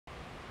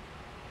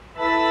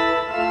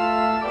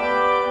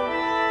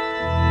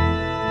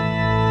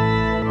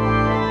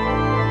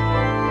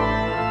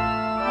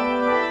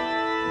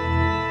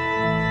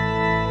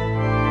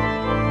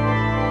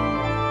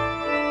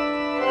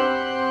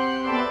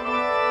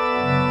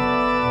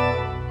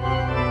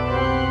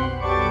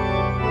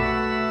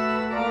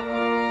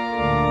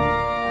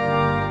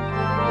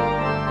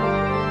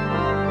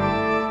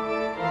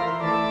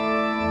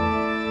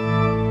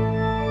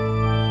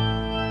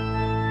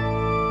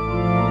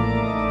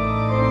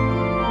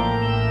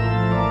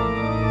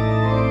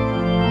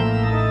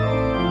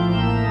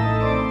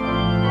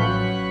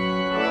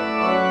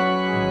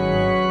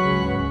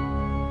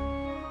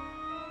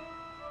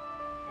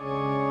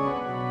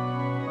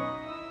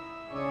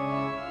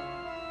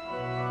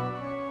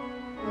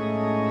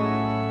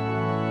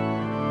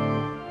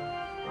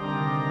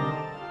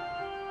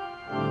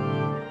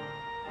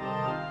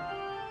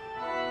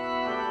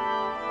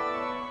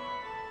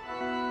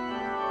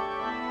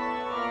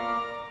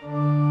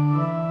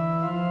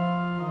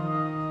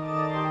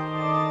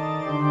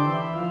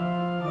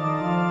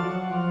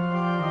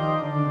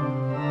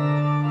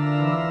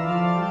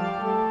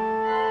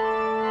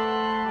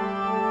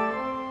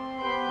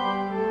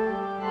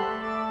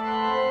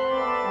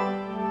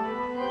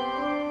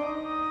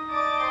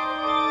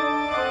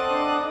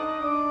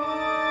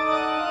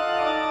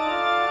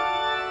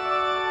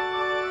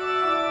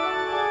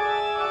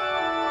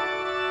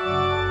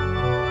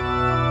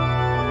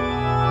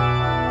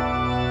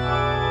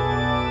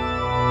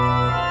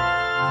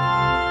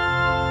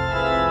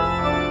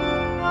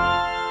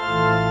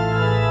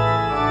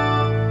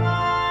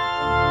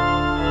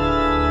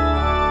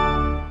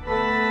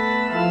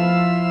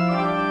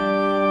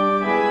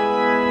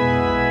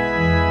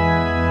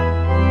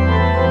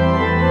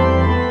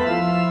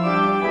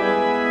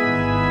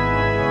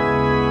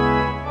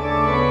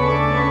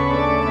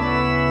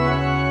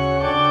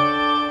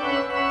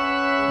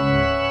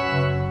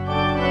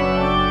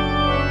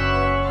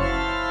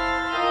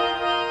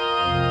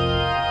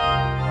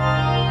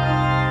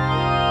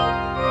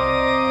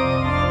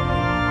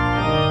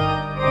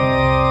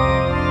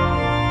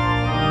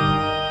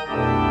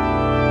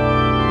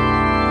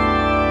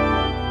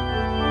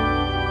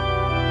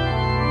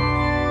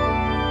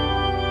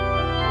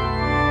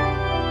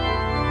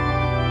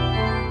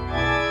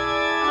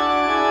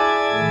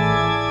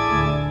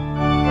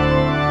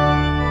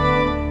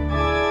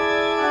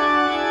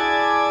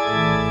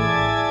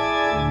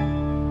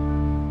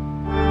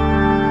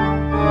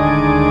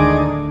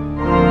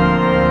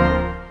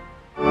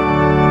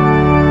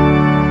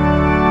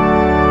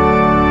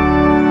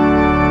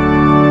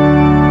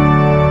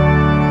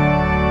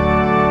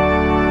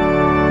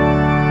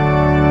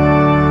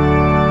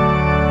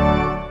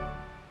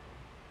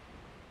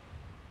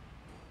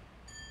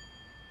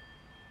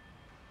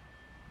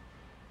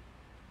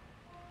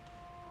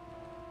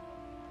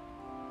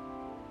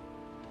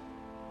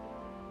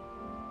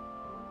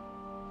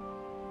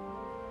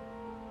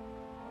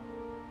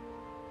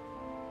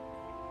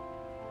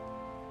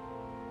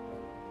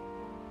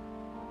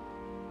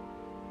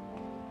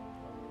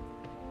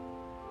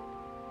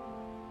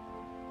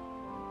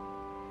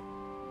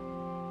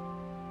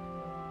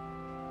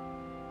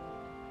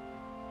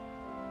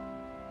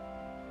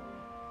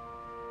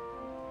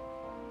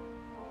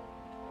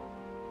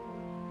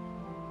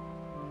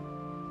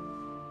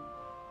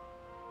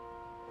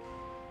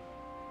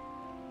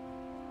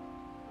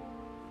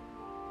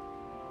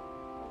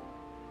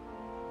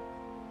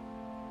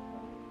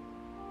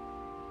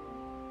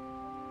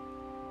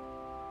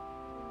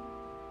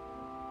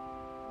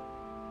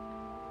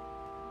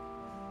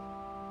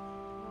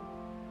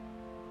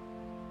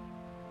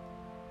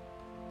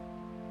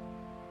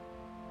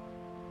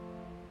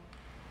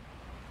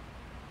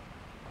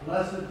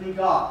Blessed be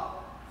God,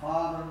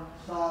 Father,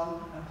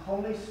 Son, and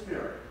Holy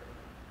Spirit.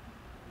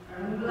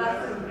 And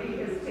blessed be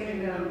his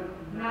kingdom,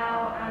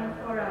 now and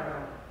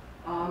forever.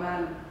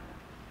 Amen.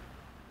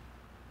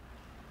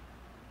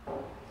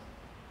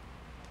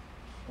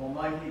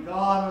 Almighty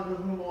God,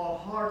 unto whom all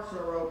hearts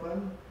are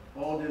open,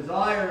 all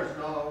desires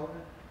known,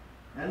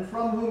 and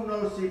from whom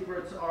no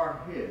secrets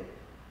are hid,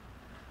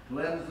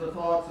 cleanse the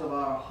thoughts of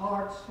our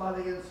hearts by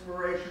the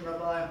inspiration of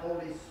thy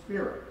Holy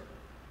Spirit,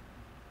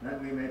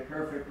 that we may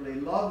perfectly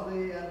love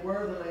thee and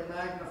worthily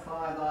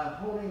magnify thy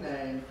holy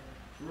name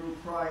through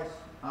Christ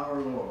our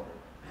Lord.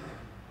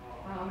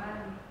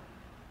 Amen.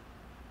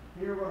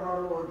 Hear what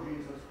our Lord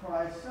Jesus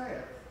Christ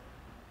saith.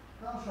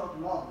 Thou shalt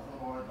love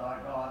the Lord thy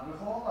God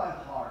with all thy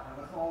heart,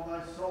 and with all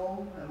thy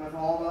soul, and with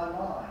all thy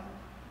mind.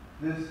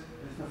 This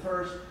is the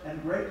first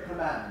and great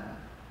commandment.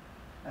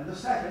 And the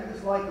second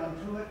is like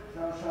unto it,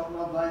 thou shalt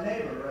love thy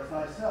neighbor as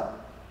thyself.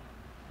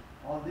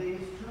 On these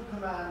two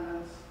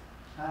commandments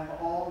hang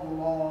all the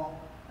law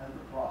and the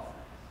prophets.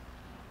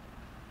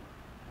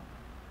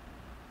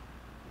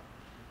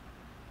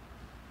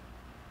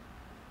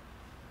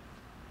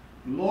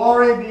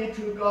 Glory be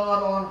to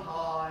God on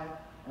high,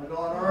 and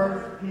on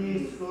earth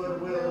peace,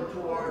 goodwill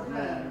toward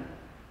men.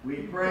 We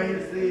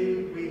praise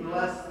thee, we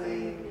bless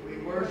thee, we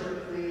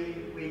worship thee,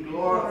 we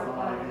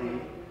glorify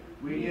thee.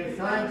 We give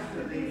thanks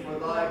to thee for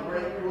thy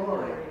great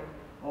glory.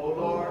 O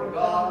Lord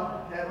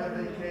God,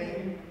 heavenly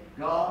King,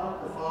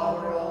 God the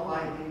Father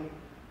Almighty,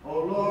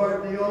 O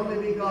Lord, the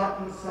only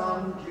begotten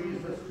Son,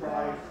 Jesus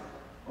Christ,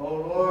 O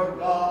Lord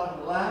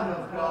God, Lamb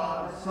of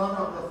God, Son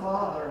of the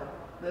Father,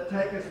 that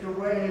takest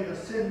away the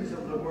sins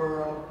of the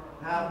world,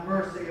 have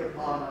mercy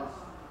upon us.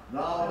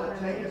 Thou that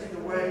takest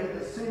away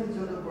the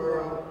sins of the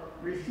world,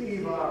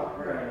 receive our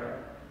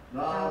prayer.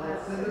 Thou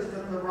that sittest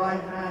at the right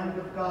hand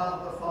of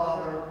God the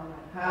Father,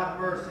 have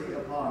mercy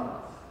upon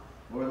us.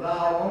 For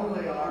thou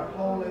only art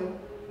holy,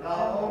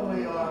 thou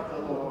only art the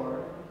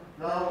Lord.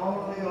 Thou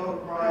only, O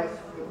Christ,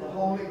 with the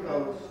Holy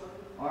Ghost,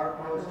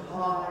 art most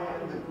high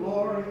in the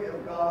glory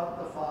of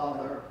God the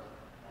Father.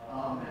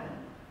 Amen.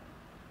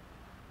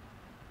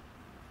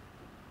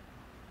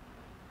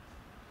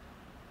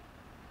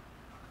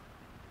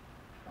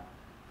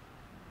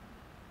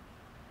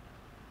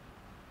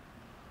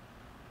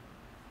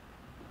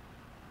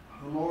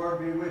 The Lord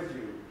be with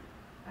you.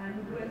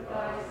 And with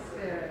thy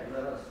spirit.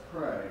 Let us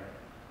pray.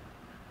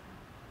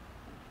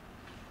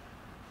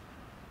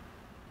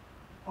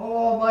 O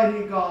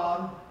Almighty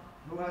God,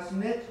 who hast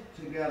knit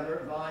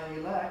together thine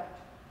elect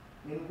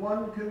in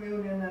one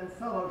communion and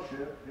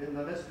fellowship in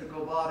the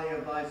mystical body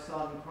of thy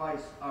Son,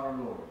 Christ our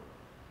Lord,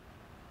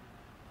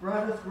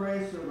 grant us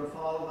grace so to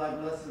follow thy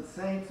blessed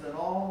saints in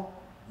all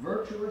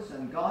virtuous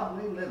and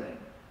godly living,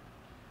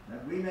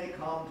 that we may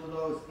come to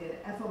those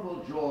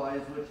ineffable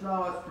joys which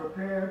thou hast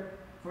prepared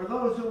for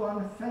those who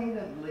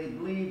unfeignedly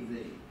believe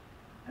thee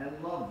and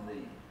love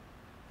thee,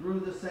 through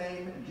the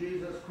same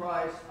Jesus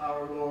Christ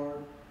our Lord,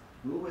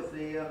 who with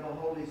thee and the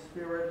Holy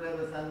Spirit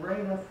liveth and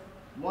reigneth,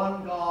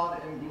 one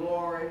God in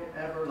glory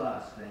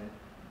everlasting.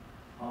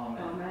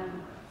 Amen.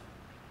 Amen.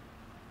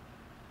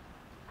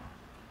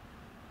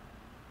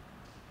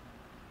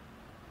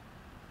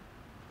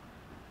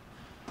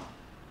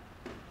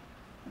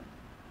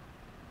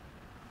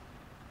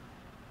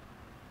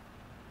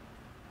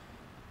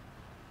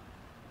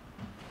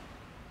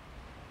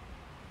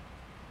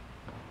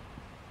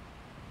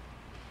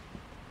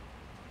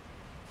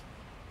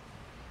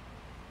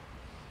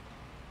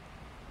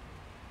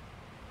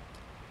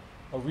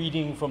 A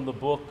reading from the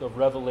book of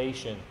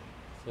Revelation,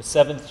 the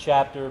 7th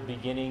chapter,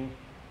 beginning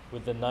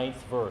with the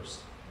 9th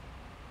verse.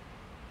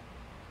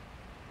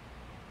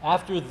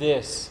 After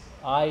this,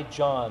 I,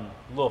 John,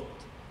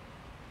 looked,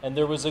 and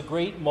there was a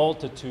great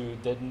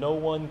multitude that no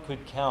one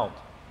could count,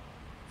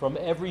 from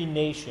every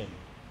nation,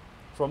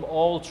 from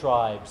all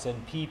tribes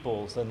and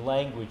peoples and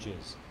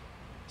languages,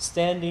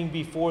 standing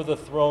before the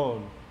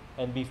throne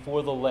and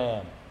before the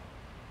Lamb,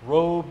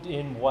 robed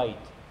in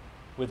white,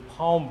 with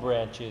palm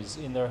branches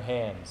in their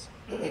hands.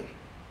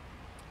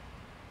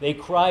 They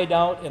cried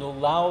out in a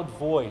loud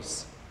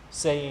voice,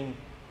 saying,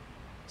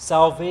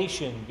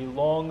 "Salvation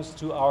belongs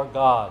to our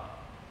God,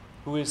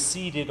 who is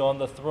seated on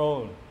the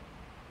throne,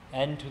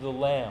 and to the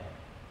Lamb."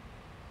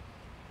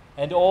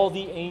 And all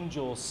the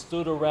angels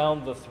stood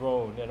around the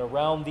throne and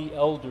around the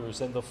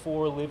elders and the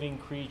 4 living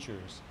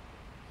creatures.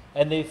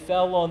 And they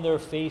fell on their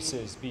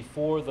faces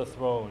before the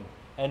throne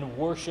and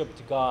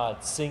worshipped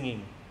God,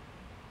 singing,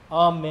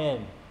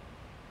 "Amen.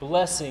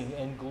 Blessing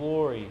and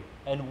glory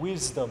and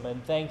wisdom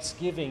and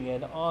thanksgiving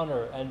and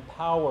honor and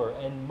power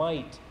and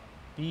might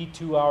be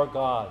to our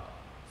God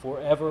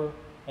forever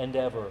and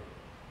ever.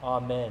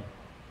 Amen."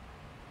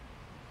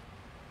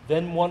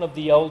 Then one of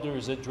the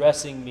elders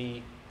addressing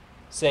me,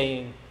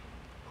 saying,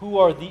 "Who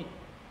are the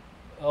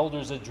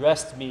elders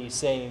addressed me,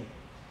 saying,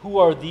 'Who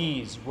are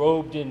these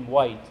robed in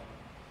white,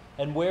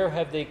 and where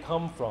have they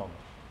come from?'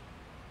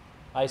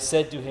 I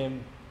said to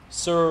him,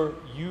 'Sir,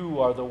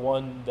 you are the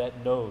one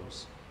that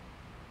knows.'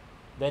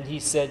 Then he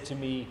said to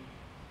me,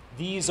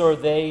 'These are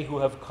they who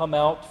have come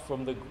out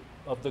from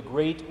of the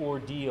great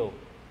ordeal.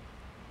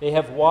 They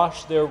have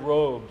washed their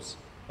robes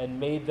and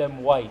made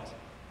them white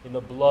in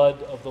the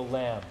blood of the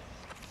Lamb.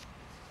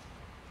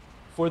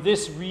 For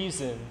this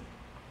reason,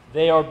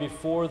 they are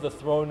before the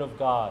throne of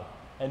God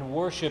and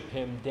worship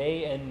him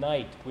day and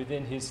night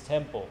within his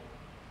temple.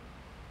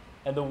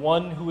 And the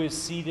one who is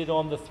seated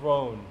on the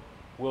throne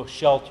will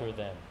shelter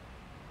them.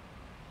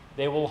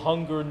 They will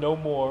hunger no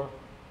more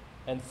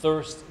and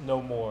thirst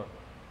no more.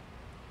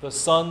 The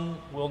sun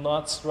will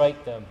not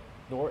strike them,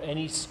 nor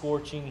any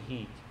scorching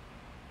heat.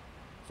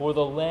 For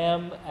the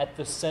Lamb at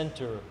the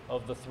center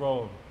of the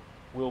throne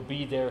will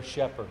be their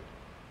shepherd,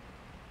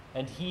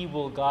 and he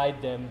will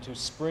guide them to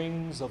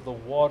springs of the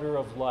water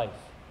of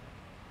life,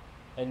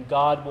 and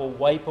God will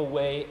wipe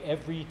away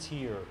every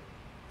tear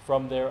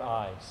from their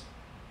eyes.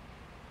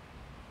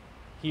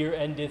 Here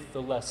endeth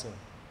the lesson.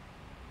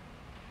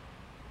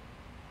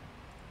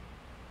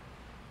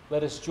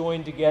 Let us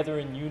join together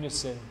in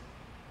unison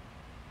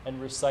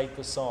and recite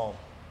the psalm.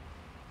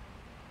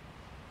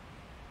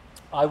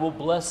 I will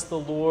bless the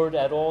Lord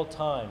at all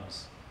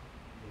times.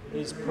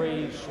 His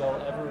praise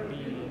shall ever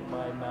be in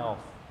my mouth.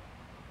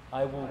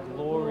 I will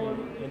glory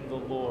in the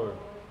Lord.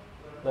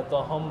 Let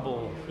the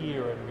humble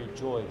hear and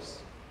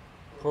rejoice.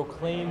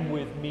 Proclaim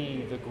with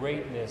me the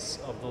greatness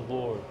of the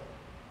Lord.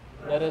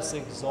 Let us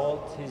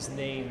exalt his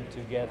name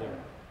together.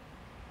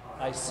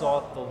 I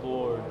sought the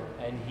Lord,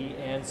 and he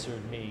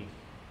answered me,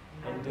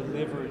 and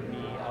delivered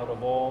me out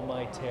of all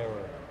my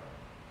terror.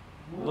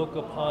 Look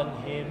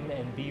upon him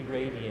and be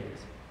radiant.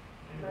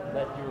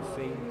 Let your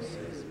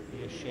faces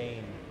be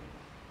ashamed.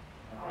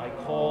 I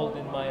called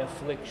in my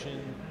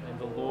affliction, and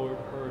the Lord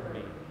heard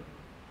me,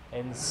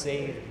 and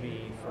saved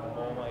me from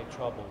all my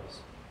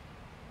troubles.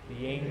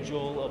 The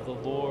angel of the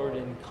Lord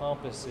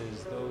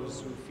encompasses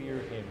those who fear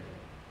him,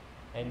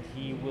 and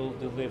he will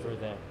deliver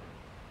them.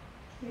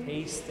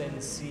 Taste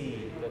and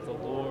see that the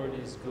Lord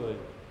is good.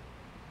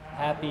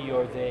 Happy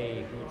are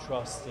they who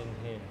trust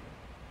in him.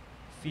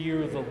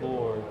 Fear the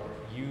Lord,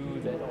 you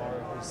that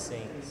are his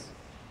saints.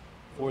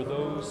 For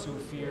those who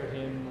fear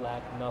him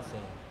lack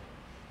nothing.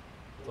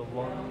 The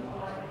lion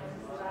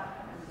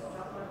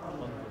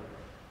hunger,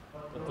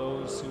 but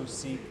those who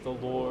seek the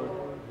Lord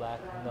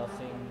lack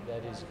nothing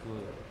that is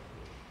good.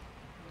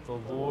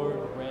 The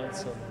Lord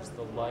ransoms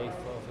the life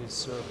of his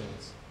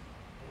servants,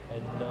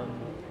 and none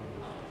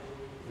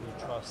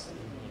who trust in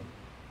him.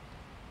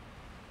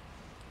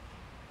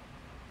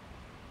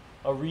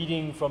 A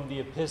reading from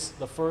the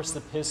first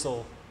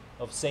epistle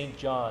of St.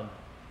 John,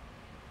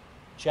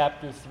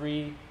 chapter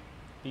 3,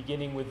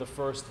 beginning with the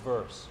first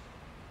verse.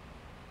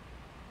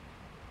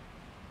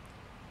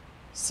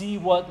 See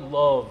what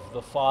love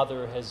the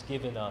Father has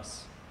given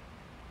us,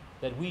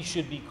 that we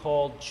should be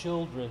called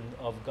children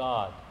of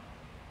God,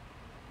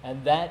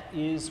 and that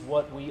is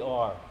what we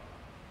are.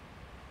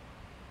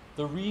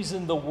 The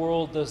reason the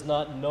world does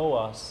not know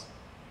us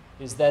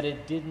is that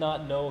it did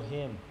not know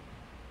him.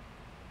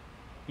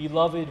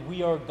 Beloved,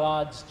 we are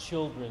God's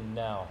children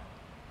now.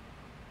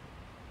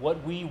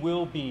 What we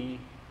will be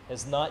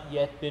has not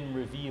yet been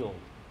revealed.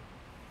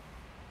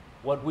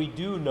 What we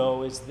do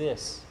know is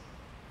this: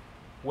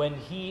 when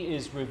he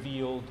is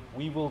revealed,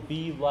 we will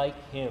be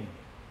like him,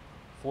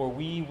 for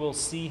we will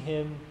see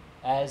him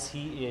as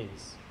he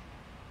is.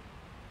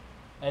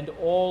 And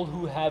all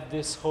who have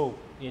this hope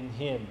in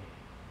him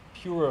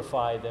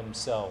purify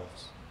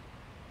themselves,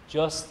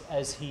 just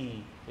as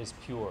he is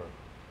pure.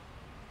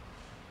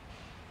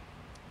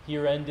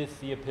 Here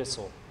endeth the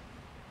epistle.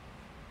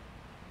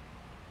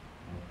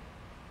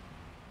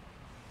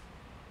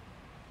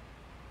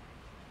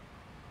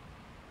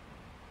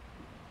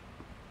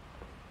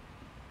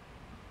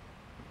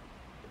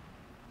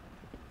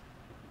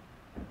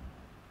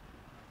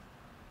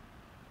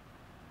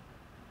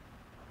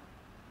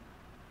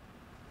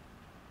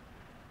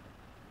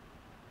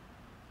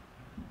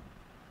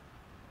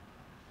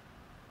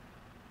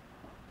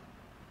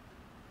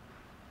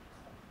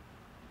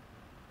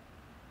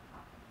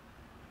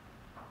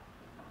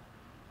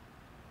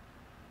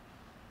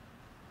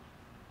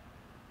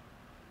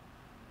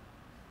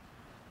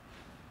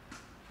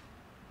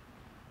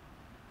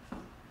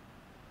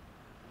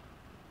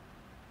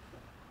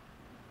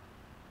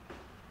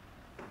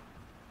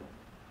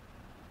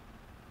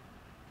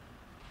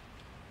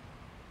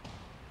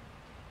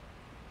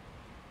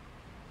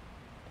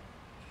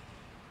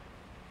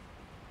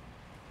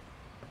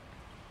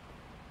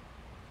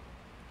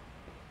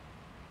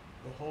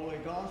 The Holy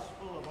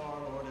Gospel of our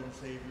Lord and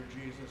Savior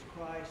Jesus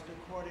Christ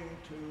according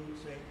to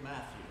St.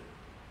 Matthew.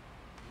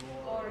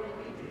 Glory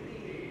be to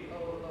thee,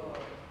 O Lord.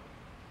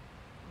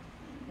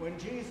 When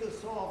Jesus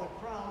saw the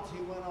crowds,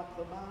 he went up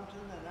the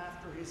mountain, and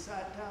after he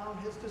sat down,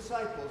 his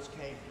disciples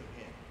came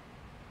to him.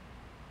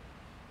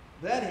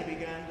 Then he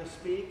began to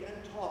speak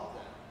and taught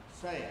them,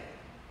 saying,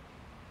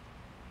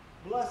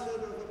 Blessed are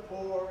the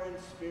poor in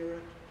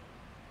spirit,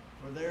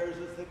 for theirs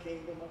is the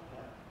kingdom of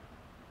heaven.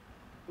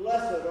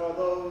 Blessed are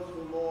those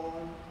who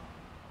mourn,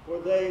 for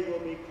they will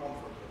be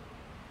comforted.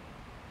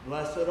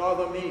 Blessed are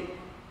the meek,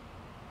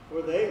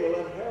 for they will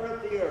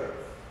inherit the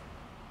earth.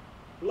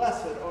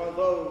 Blessed are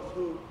those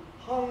who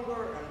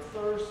hunger and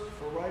thirst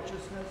for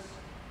righteousness,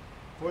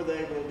 for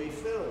they will be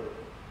filled.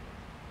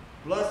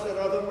 Blessed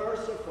are the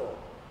merciful,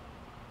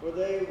 for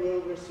they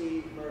will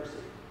receive mercy.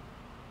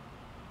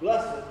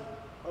 Blessed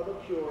are the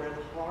pure in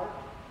heart,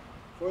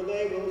 for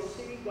they will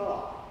see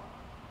God.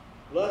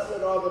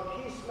 Blessed are the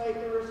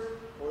peacemakers,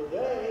 for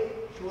they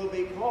will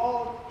be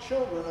called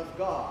children of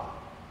God.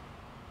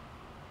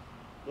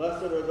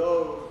 Blessed are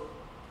those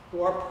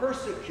who are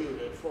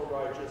persecuted for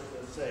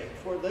righteousness' sake,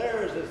 for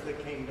theirs is the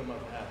kingdom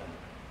of heaven.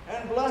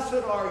 And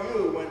blessed are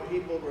you when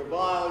people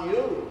revile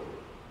you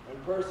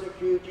and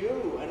persecute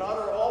you and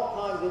utter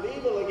all kinds of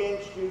evil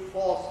against you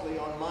falsely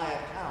on my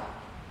account.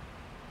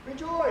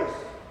 Rejoice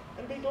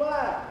and be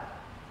glad,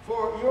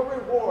 for your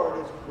reward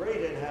is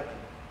great in heaven.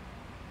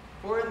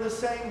 For in the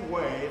same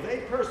way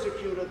they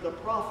persecuted the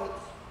prophets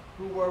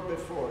who were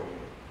before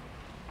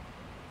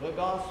you. The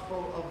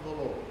gospel of the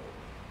Lord.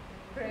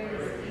 Praise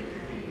be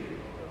to you,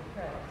 O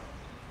Christ.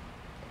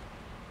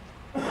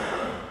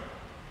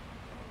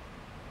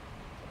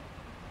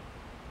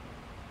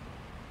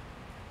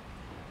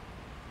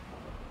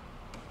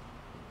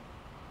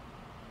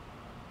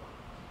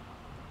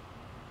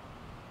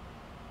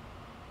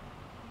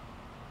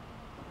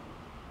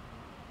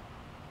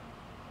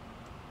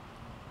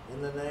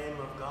 In the name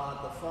of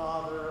God the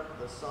Father,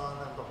 the Son,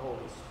 and the Holy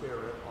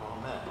Spirit.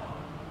 Amen.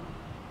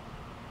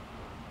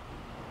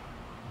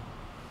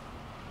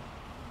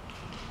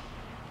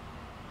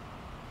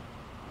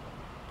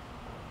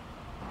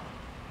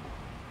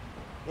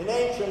 In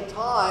ancient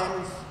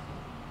times,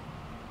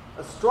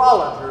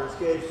 astrologers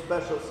gave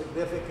special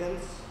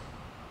significance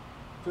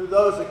to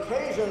those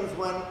occasions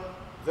when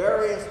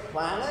various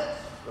planets,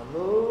 the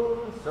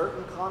moon,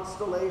 certain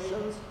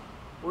constellations,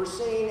 were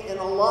seen in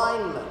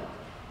alignment.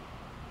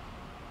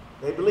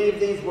 They believed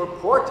these were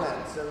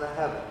portents in the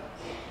heavens,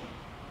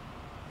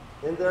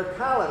 in their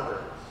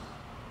calendars,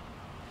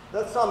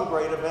 that some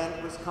great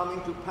event was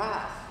coming to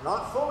pass,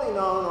 not fully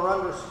known or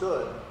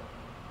understood,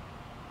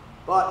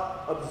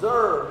 but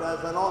observed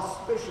as an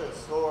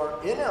auspicious or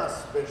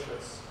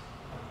inauspicious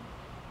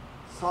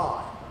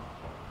sign.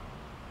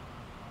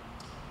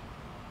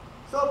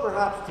 So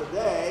perhaps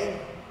today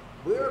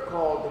we are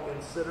called to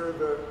consider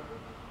the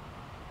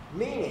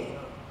meaning,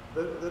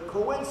 the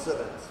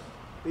coincidence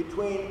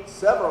between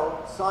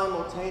several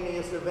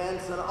simultaneous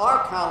events in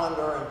our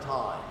calendar and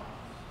time.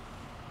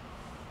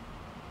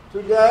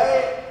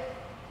 Today,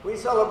 we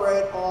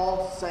celebrate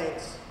All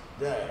Saints'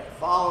 Day,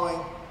 falling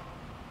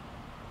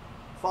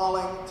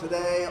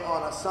today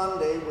on a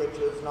Sunday, which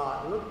is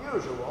not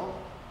usual.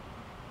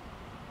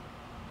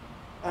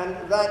 And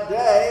that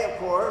day, of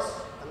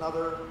course,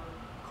 another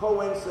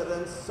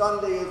coincidence,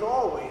 Sunday is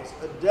always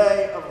a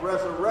day of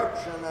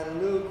resurrection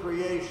and new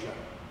creation.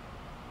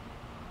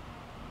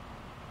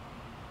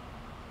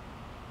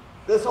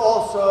 This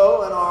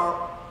also, in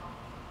our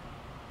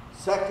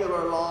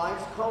secular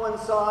lives,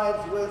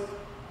 coincides with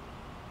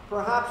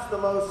perhaps the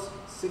most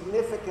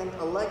significant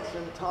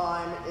election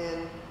time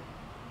in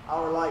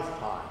our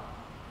lifetime,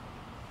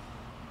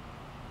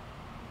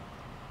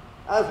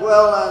 as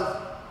well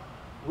as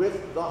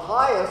with the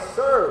highest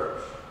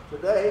surge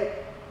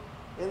today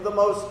in the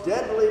most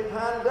deadly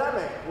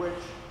pandemic which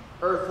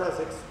Earth has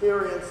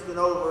experienced in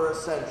over a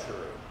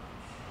century.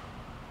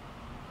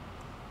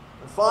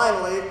 And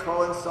finally,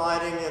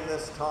 coinciding in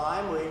this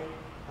time, we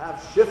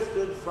have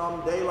shifted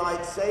from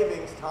daylight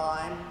savings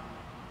time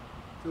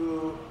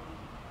to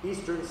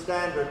Eastern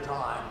Standard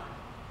Time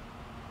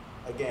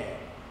again.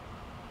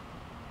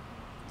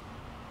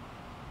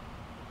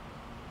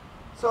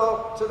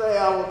 So today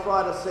I will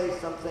try to say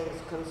some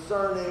things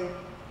concerning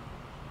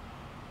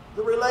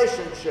the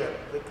relationship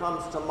that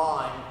comes to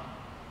mind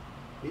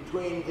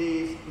between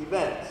these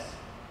events.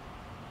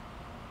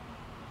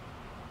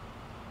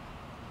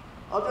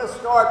 I'll just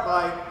start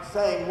by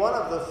saying one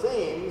of the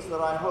themes that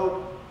I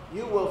hope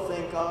you will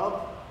think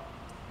of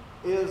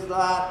is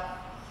that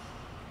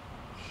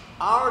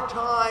our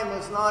time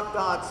is not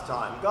God's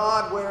time.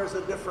 God wears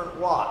a different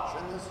watch,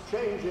 and this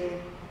changing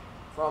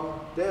from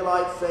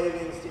daylight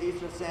savings to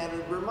Eastern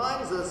Standard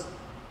reminds us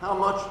how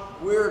much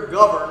we're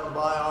governed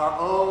by our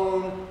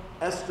own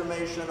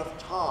estimation of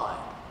time.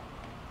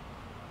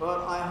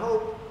 But I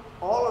hope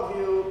all of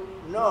you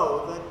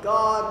know that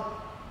God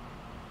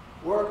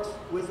works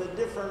with a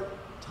different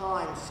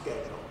time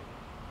schedule.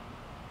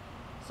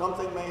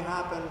 Something may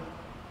happen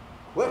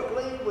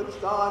quickly, which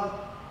God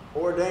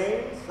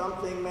ordains.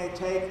 Something may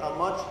take a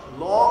much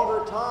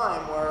longer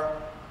time, where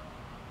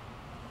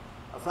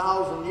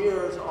 1,000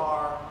 years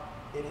are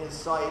in his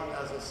sight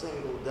as a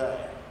single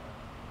day.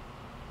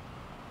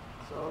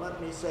 So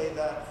let me say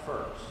that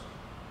first.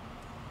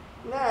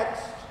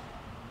 Next,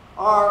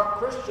 our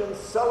Christian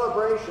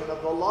celebration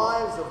of the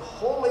lives of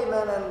holy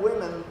men and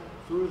women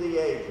through the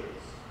ages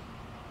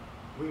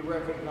we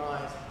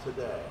recognize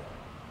today.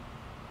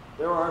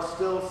 There are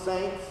still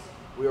saints.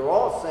 We are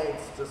all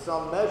saints to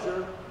some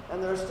measure,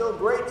 and there are still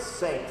great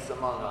saints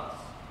among us.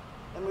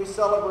 And we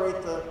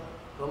celebrate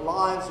the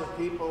lives of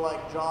people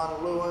like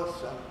John Lewis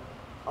and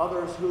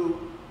others who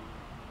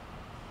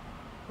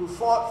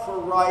fought for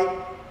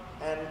right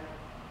and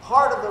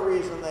part of the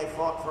reason they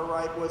fought for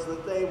right was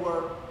that they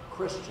were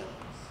Christians.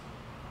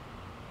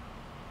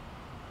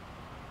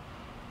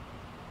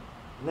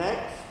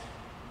 Next,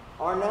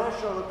 our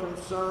national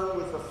concern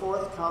with the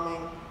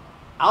forthcoming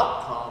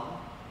outcome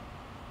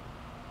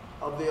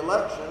of the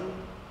election,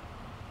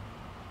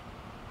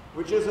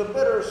 which is a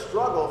bitter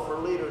struggle for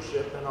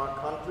leadership in our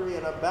country,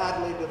 in a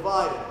badly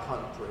divided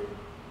country.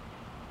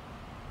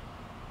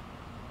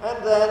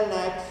 And then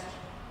next,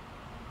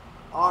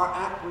 our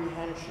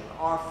apprehension,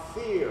 our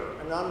fear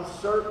and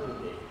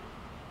uncertainty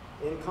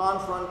in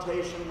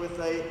confrontation with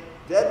a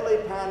deadly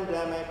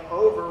pandemic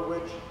over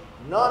which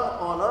none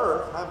on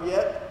earth have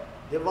yet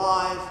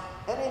devised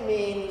any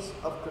means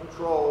of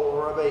control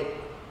or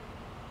abatement.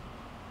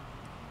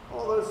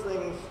 All those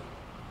things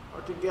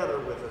are together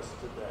with us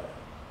today.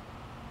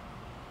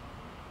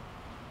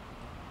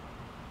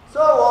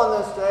 So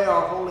on this day,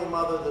 our Holy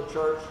Mother, the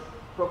Church,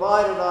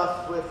 provided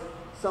us with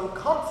some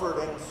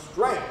comforting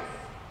strength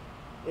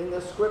in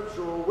the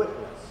scriptural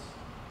witness.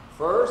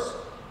 First,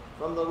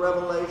 from the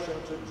revelation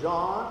to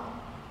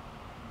John,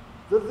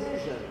 the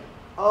vision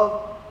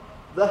of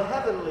the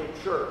heavenly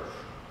church,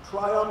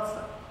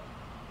 triumphant,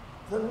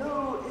 the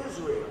new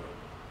Israel,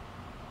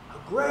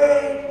 a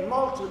great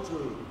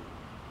multitude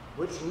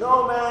which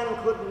no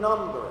man could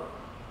number,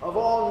 of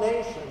all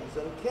nations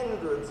and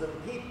kindreds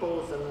and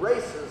peoples and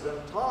races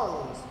and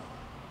tongues,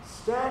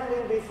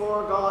 standing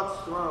before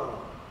God's throne,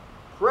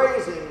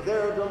 praising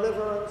their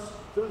deliverance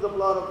through the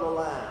blood of the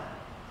Lamb,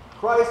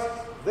 Christ's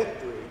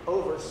victory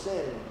over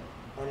sin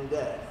and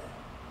death.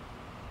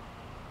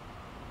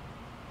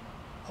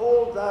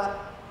 Hold that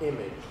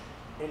image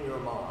in your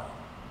mind.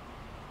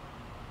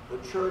 The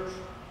church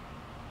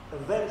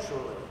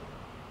eventually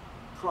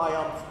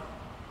triumphant.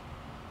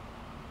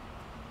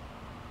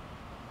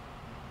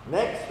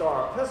 Next,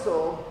 our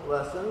epistle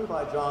lesson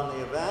by John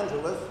the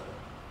Evangelist,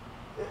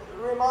 it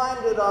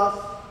reminded us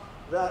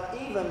that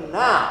even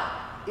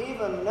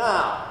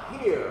now,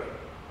 here,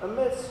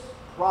 amidst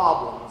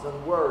problems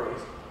and worries,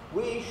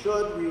 we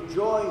should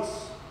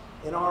rejoice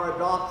in our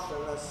adoption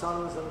as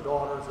sons and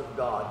daughters of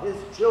God, his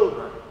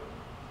children,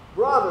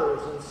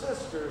 brothers and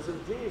sisters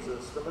of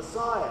Jesus, the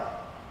Messiah,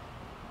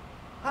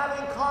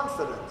 having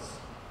confidence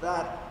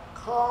that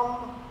come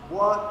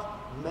what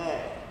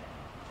may,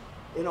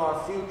 in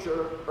our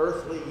future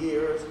earthly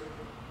years,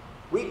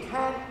 we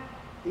can't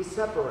be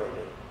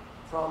separated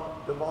from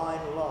divine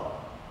love.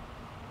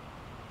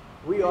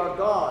 We are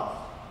God's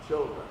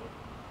children.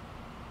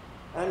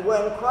 And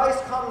when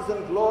Christ comes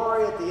in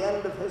glory at the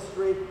end of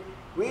history,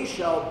 we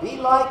shall be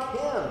like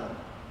him,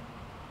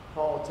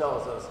 Paul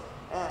tells us,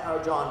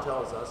 or John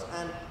tells us,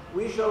 and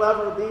we shall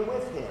ever be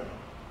with him.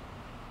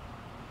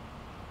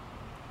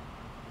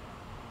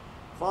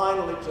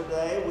 Finally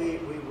today,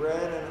 we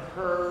read and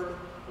heard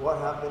what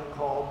have been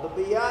called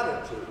the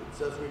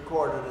Beatitudes, as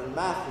recorded in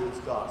Matthew's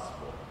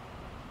Gospel.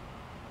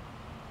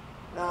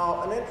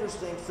 Now, an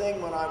interesting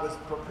thing, when I was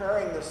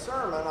preparing the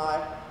sermon,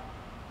 I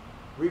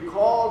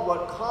recalled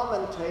what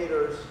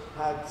commentators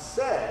had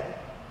said,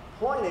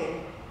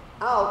 pointing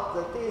out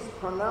that these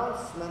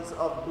pronouncements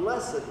of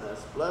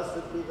blessedness,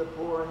 blessed be the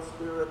poor in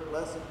spirit,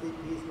 blessed be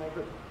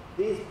peacemakers,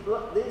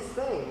 these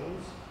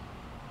things,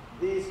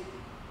 these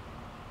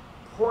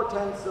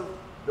portents of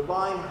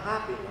divine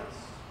happiness,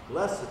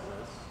 blessedness,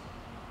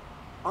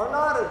 are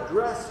not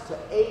addressed to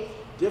 8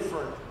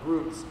 different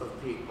groups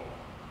of people.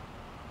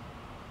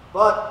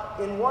 But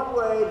in one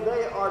way,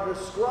 they are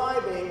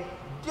describing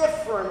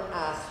different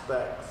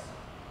aspects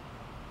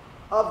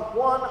of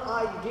one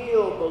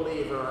ideal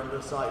believer and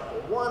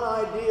disciple, one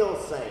ideal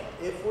saint.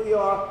 If we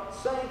are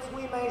saints,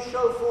 we may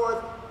show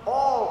forth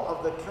all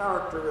of the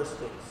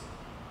characteristics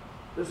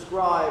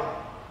described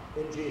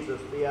in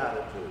Jesus'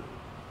 Beatitude.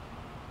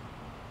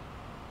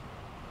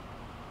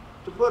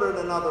 To put it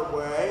another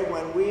way,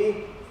 when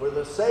we, for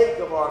the sake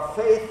of our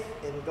faith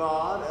in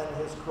God and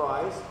his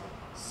Christ,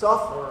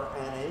 suffer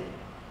any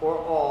or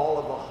all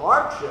of the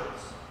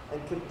hardships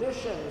and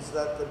conditions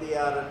that the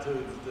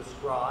Beatitudes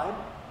describe,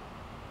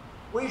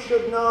 we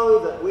should know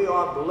that we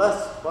are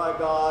blessed by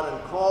God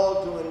and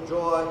called to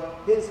enjoy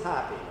his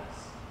happiness,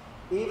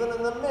 even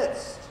in the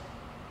midst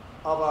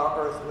of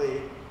our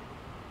earthly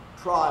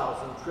trials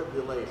and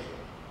tribulations.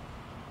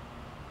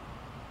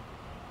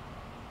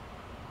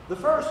 The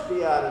first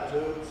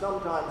Beatitude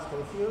sometimes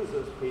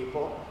confuses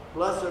people.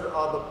 Blessed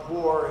are the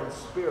poor in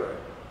spirit,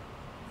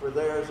 for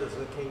theirs is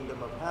the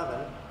kingdom of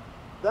heaven.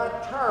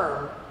 That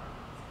term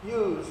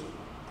used,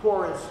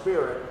 poor in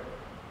spirit,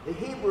 the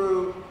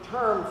Hebrew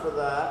term for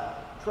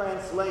that,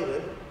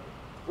 translated,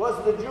 was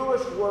the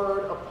Jewish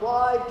word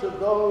applied to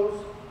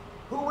those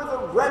who were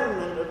the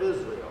remnant of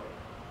Israel.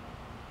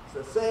 It's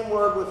the same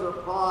word was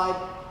applied,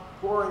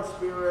 poor in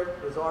spirit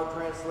is our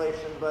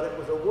translation, but it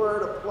was a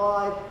word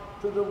applied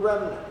to the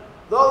remnant.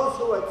 Those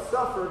who had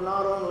suffered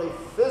not only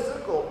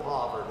physical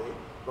poverty,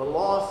 the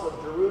loss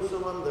of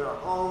Jerusalem, their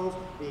homes,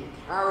 being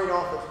carried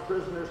off as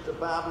prisoners to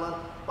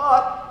Babylon,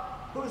 but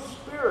whose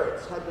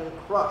spirits had been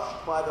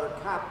crushed by their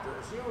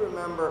captors. You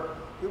remember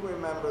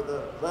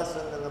the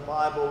lesson in the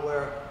Bible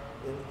where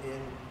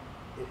in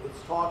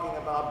It's talking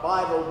about,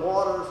 by the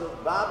waters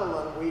of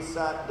Babylon we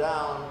sat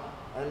down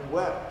and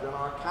wept, and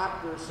our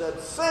captor said,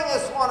 sing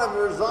us one of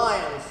your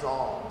Zion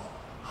songs.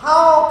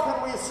 How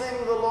can we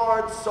sing the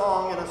Lord's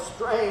song in a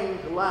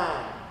strange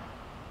land?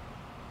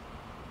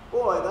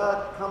 Boy,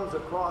 that comes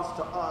across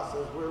to us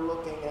as we're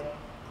looking at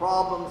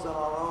problems in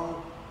our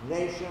own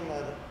nation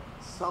and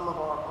some of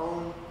our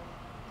own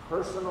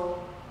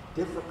personal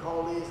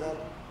difficulties, and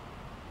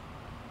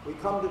we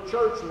come to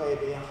church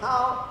maybe.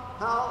 How,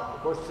 of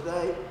course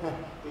today,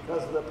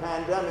 because of the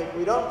pandemic,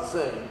 we don't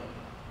sing,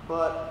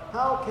 but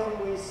how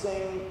can we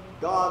sing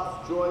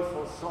God's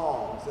joyful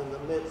songs in the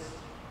midst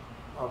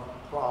of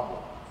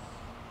problems?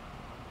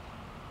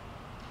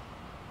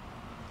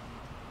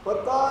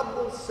 But God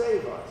will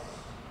save us.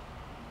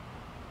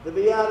 The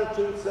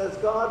Beatitude says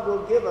God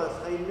will give us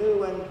a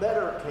new and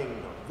better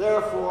kingdom.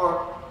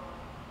 Therefore,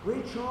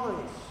 rejoice.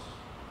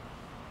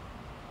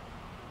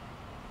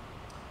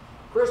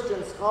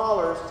 Christian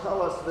scholars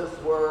tell us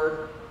this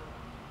word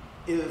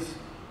is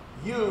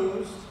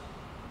used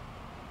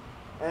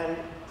and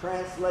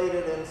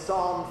translated in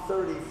Psalm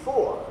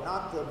 34,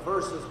 not the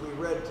verses we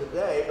read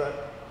today,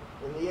 but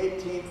in the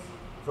 18th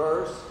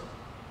verse,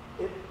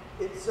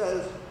 it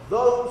says,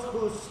 those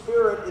whose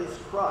spirit is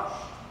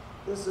crushed.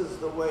 This is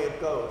the way it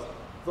goes.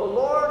 The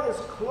Lord is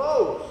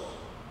close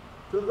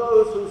to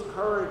those whose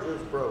courage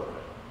is broken.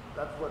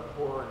 That's what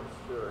poor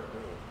in spirit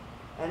means.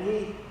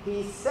 And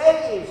he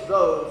saves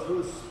those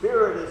whose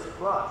spirit is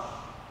crushed.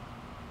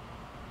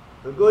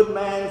 The good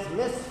man's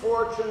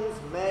misfortunes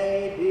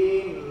may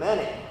be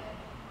many,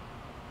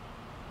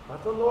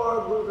 but the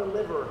Lord will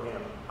deliver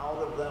him out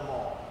of them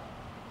all.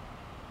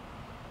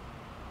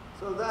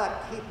 So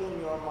that keep in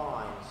your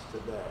minds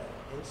today,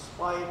 in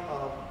spite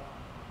of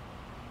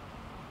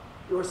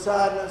your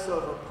sadness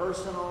over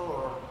personal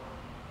or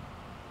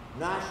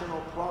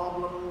national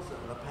problems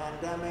and the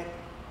pandemic,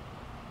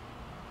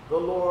 the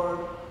Lord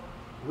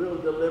will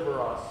deliver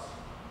us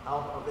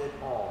out of it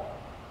all.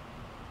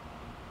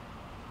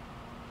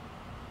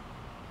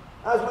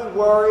 As we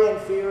worry and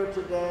fear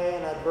today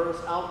an adverse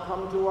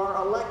outcome to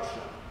our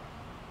election,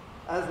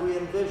 as we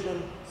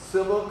envision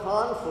civil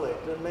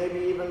conflict and maybe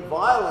even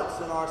violence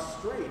in our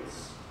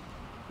streets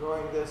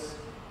during this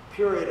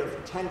period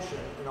of tension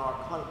in our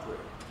country,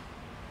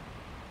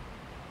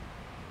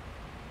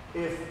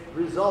 if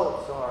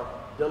results are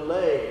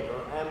delayed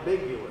or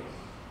ambiguous.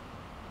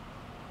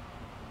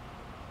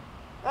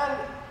 And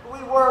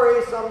we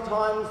worry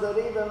sometimes that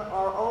even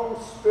our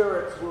own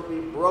spirits will be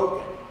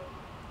broken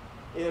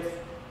if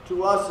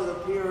to us it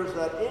appears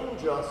that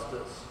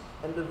injustice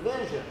and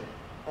division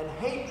and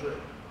hatred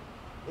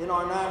in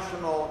our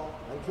national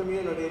and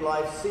community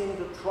life seem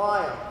to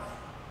triumph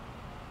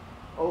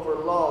over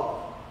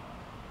love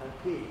and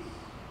peace.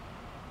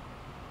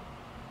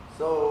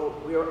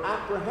 So we are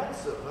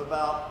apprehensive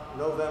about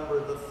November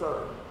the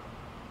 3rd.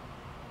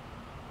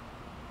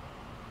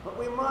 But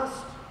we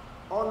must,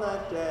 on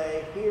that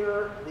day,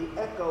 hear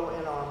the echo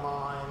in our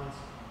minds,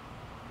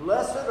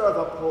 blessed are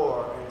the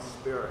poor in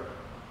spirit,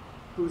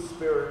 whose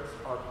spirits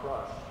are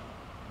crushed.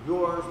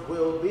 Yours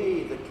will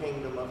be the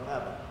kingdom of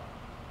heaven.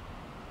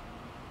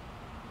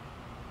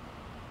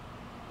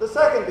 The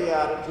second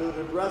beatitude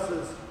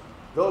addresses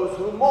those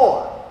who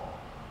mourn.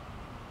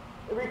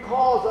 It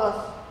recalls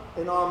us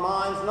in our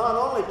minds not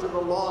only to the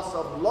loss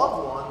of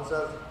loved ones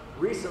as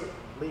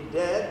recently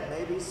dead,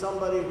 maybe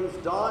somebody who's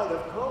died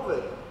of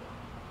COVID,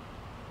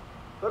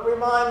 but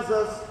reminds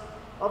us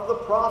of the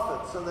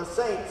prophets and the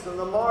saints and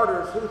the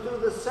martyrs who through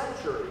the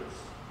centuries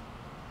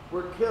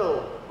were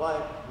killed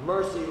by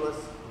merciless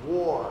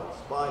wars,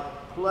 by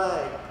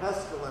plague,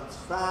 pestilence,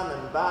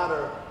 famine,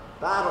 battle,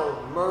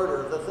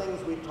 murder, the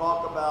things we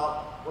talk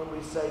about when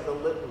we say the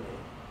litany.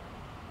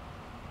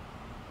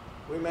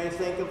 We may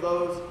think of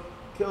those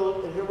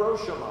killed in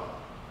Hiroshima,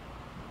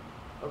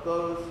 of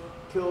those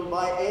killed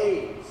by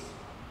AIDS.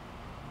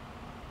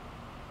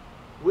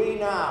 We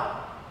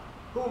now,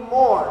 who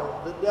mourn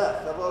the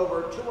death of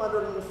over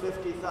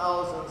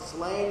 250,000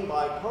 slain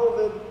by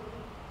COVID,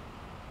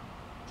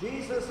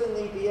 Jesus in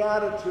the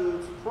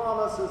Beatitudes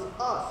promises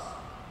us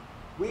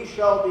we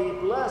shall be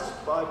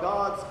blessed by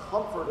God's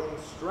comforting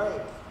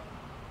strength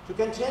to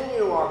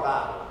continue our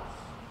battles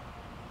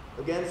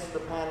against the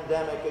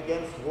pandemic,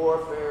 against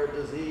warfare,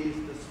 disease,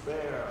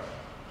 despair.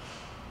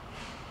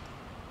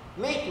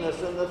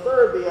 Meekness in the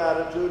third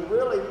beatitude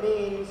really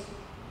means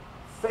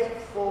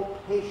faithful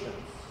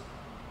patience.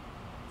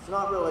 It's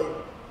not really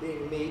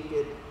being meek.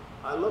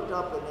 I looked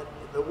up and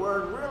the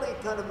word really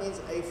kind of means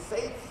a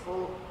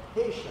faithful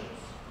patience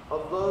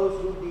of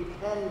those who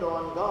depend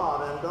on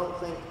God and don't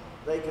think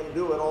they can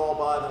do it all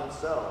by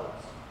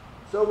themselves.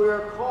 So we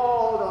are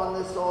called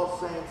on this All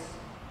Saints'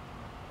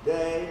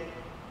 Day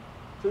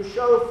to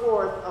show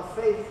forth a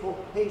faithful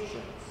patience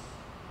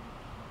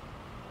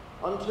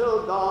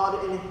until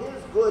God, in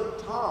His good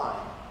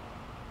time,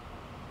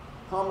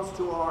 comes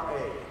to our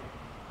aid.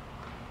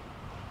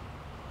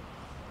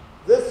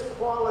 This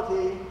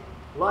quality,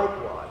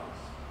 likewise,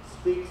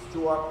 speaks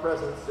to our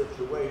present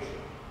situation.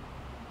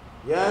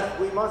 Yes,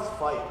 we must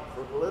fight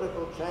for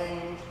political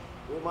change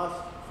We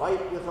must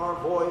fight with our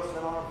voice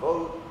and our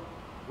vote.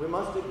 We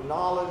must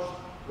acknowledge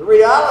the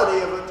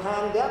reality of a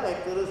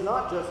pandemic that is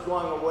not just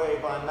going away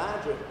by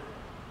magic.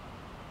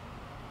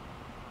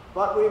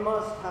 But we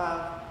must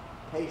have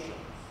patience.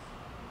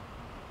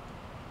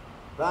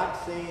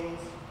 Vaccines,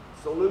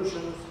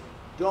 solutions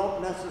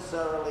don't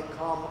necessarily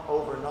come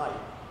overnight.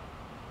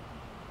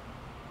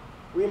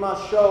 We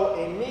must show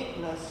a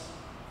meekness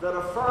that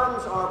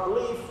affirms our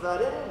belief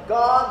that in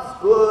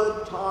God's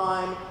good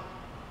time,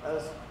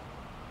 as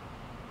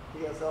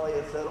T.S.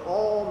 Eliot said,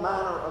 all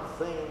manner of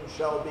things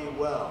shall be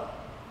well.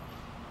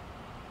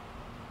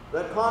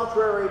 That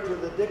contrary to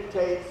the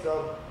dictates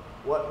of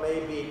what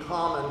may be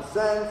common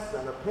sense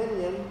and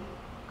opinion,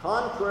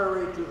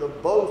 contrary to the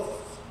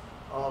boasts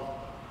of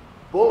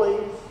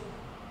bullies,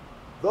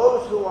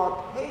 those who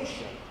are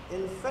patient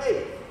in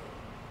faith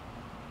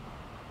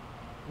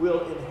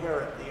will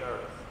inherit the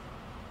earth.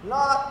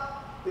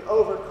 Not the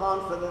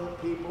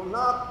overconfident people,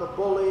 not the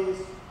bullies,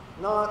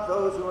 not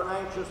those who are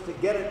anxious to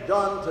get it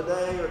done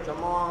today or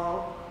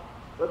tomorrow,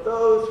 but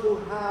those who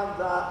have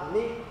that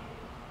meek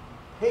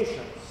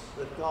patience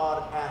that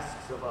God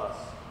asks of us.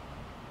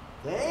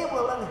 They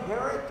will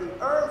inherit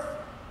the earth.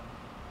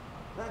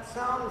 That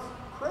sounds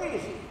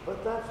crazy,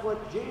 but that's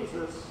what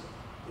Jesus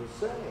is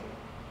saying.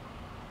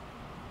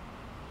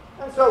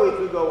 And so we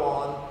could go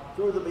on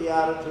through the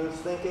Beatitudes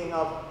thinking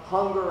of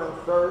hunger and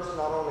thirst,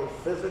 not only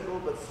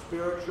physical but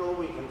spiritual.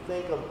 We can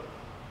think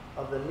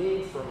of the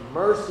need for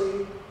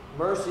mercy,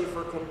 mercy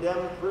for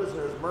condemned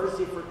prisoners,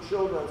 mercy for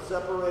children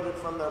separated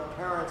from their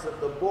parents at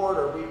the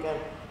border. We can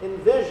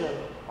envision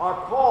our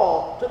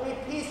call to be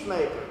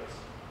peacemakers,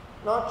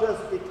 not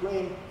just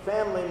between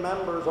family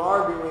members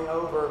arguing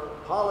over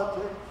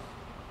politics,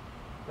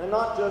 and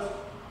not just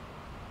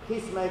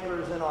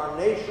peacemakers in our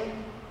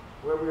nation,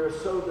 where we are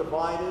so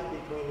divided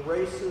between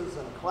races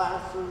and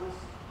classes,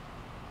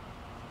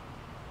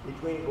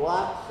 between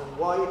blacks and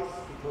whites,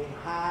 between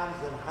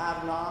haves and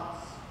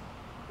have-nots,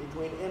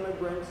 between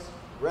immigrants,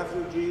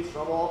 refugees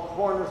from all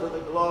corners of the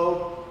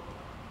globe.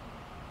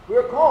 We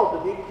are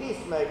called to be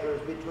peacemakers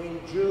between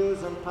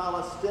Jews and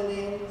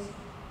Palestinians,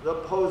 the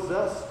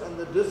possessed and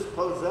the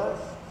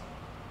dispossessed.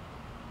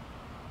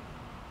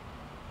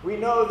 We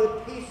know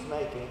that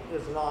peacemaking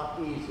is not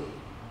easy.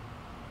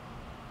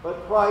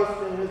 But Christ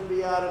in his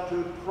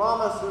Beatitude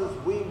promises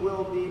we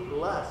will be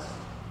blessed.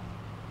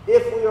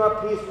 If we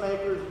are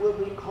peacemakers, we'll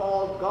be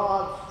called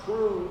God's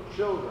true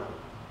children.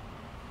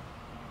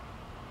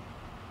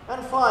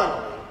 And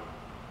finally,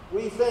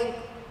 we think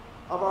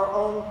of our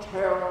own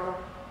terror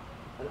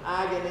and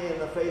agony in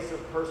the face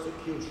of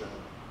persecution.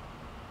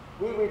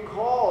 We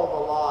recall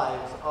the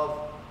lives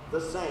of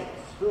the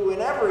saints who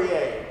in every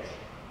age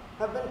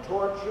have been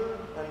tortured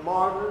and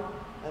martyred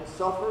and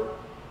suffered.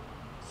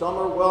 Some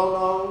are well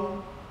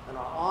known and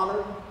are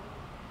honored,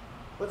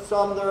 but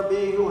some there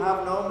be who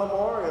have no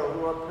memorial,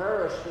 who are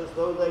perished as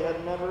though they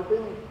had never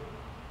been.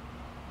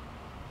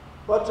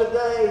 But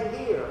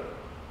today, here,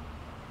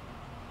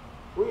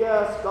 we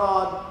ask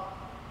God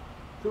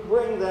to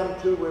bring them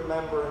to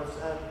remembrance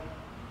and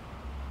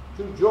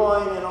to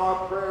join in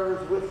our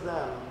prayers with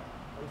them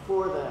and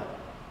for them.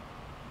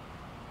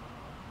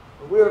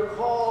 We are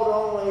called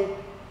only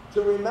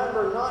to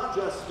remember not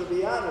just the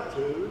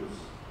Beatitudes,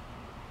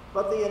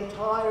 but the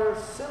entire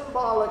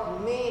symbolic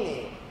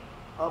meaning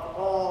of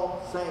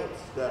All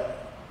Saints' Day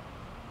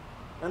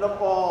and of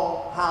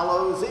All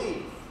Hallows'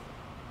 Eve,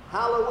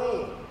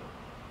 Halloween.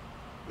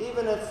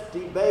 Even its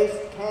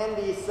debased,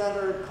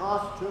 candy-centered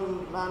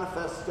costume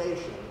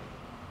manifestation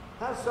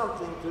has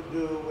something to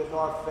do with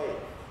our faith.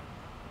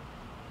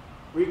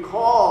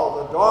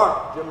 Recall the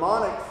dark,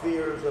 demonic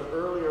fears of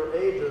earlier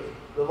ages,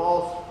 the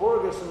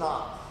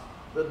Walpurgisnachts,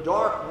 the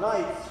dark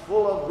nights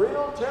full of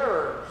real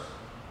terrors,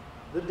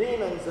 the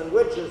demons and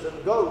witches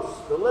and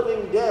ghosts, the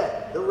living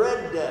dead, the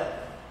Red Death,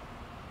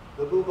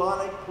 the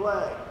bubonic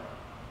plague,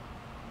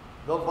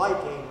 the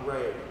Viking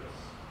raids.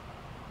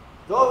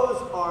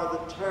 Those are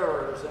the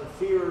terrors and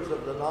fears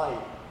of the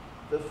night,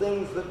 the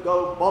things that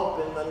go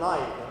bump in the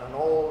night in an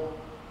old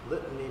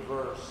litany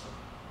verse.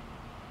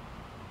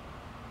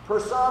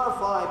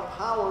 Personify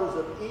powers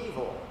of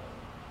evil,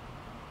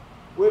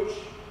 which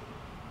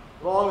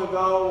long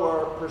ago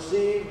were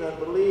perceived and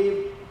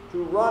believed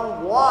to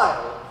run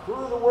wild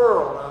through the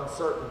world on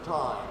certain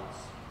times.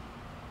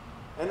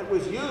 And it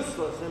was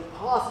useless,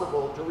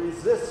 impossible to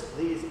resist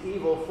these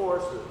evil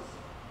forces.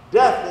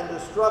 Death and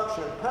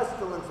destruction,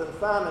 pestilence and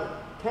famine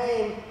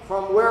came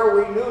from where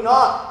we knew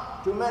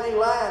not, to many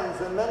lands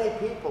and many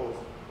peoples,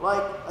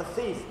 like a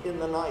thief in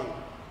the night.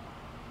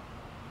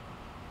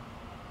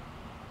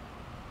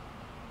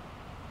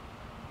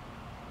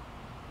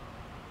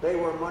 They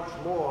were much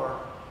more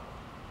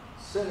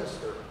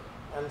sinister,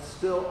 and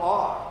still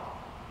are,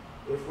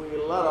 if we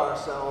let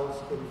ourselves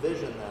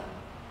envision them.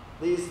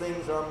 These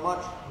things are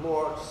much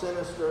more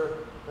sinister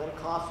than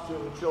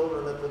costumed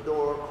children at the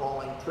door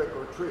calling trick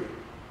or treat.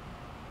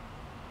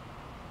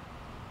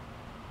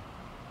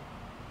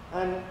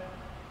 And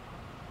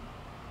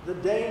the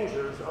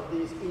dangers of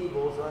these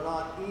evils are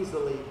not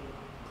easily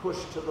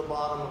pushed to the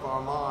bottom of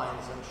our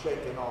minds and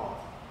shaken off.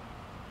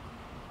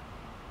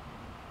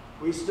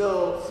 We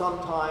still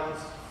sometimes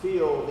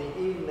feel the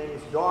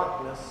evening's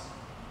darkness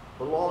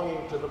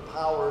belonging to the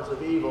powers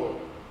of evil.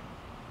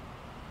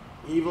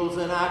 Evils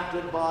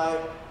enacted by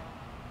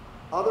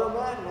other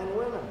men and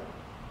women,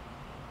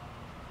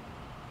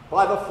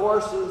 by the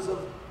forces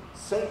of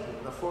Satan,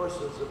 the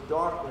forces of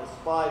darkness,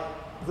 by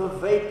the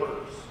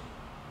vapors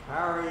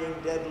carrying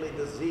deadly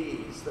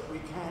disease that we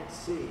can't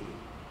see.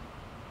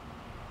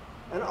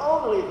 And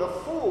only the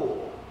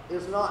fool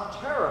is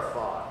not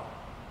terrified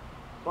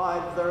by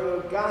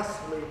the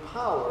ghastly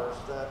powers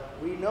that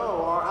we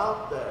know are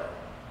out there.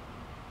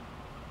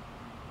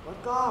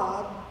 But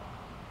God,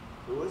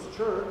 through his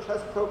church,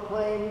 has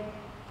proclaimed,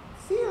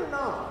 fear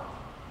not.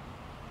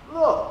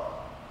 Look,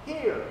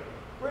 here,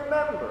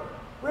 remember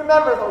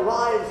the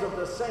lives of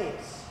the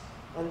saints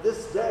and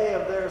this day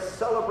of their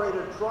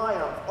celebrated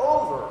triumph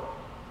over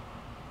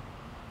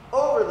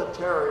the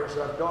terrors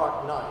of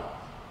dark night.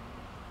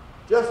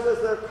 Just as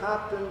their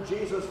captain,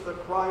 Jesus the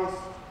Christ,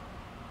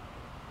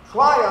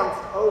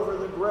 triumphed over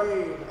the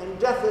grave and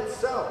death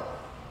itself,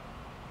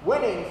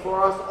 winning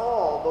for us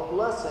all the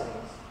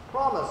blessings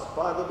promised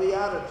by the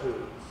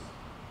Beatitudes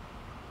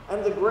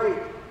and the great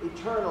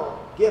eternal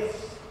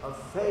gifts of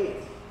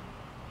faith,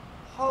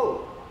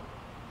 hope,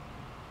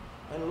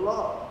 and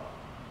love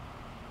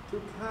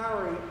to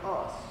carry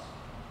us,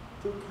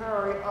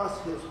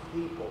 his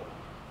people,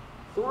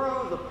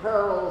 through the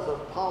perils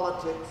of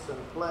politics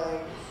and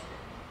plagues,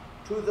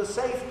 to the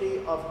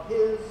safety of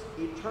his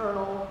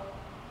eternal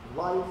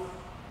life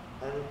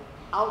and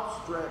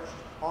outstretched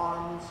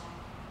arms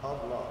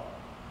of love.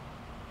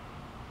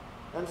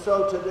 And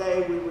so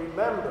today we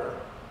remember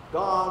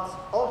God's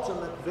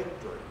ultimate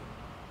victory,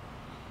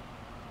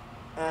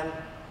 and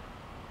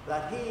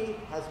that he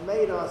has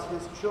made us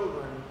his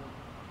children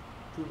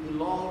to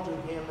belong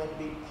to him and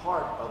be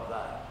part of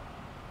that.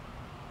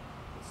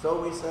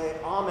 So we say,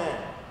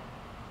 Amen.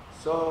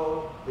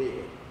 So be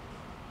it.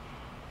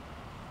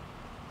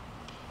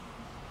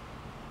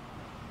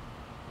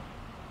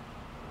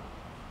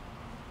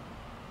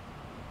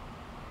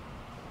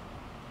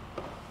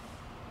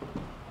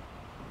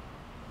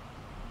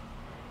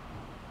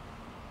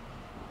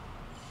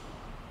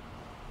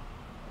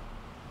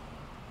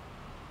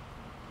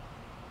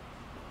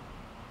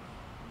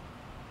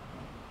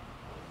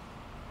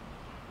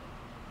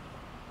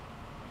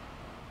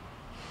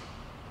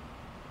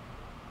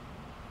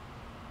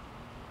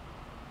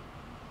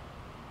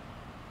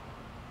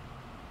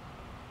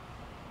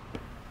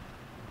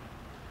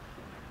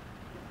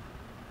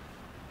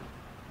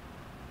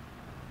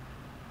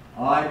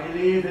 I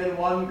believe in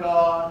one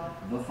God,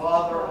 the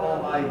Father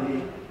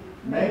Almighty,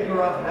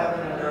 maker of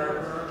heaven and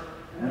earth,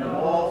 and of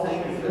all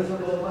things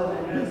visible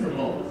and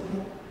invisible,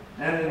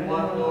 and in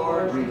one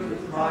Lord Jesus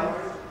Christ,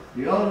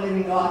 the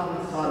only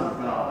begotten Son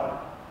of God,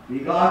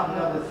 begotten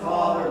of his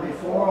Father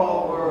before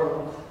all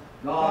worlds,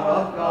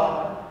 God of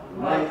God,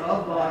 light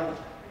of light,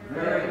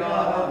 very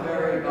God of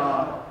very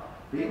God,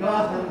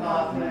 begotten,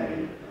 not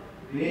made,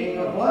 being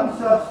of one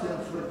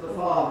substance with the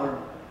Father,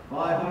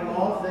 by whom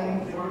all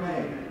things were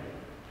made,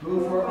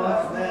 who for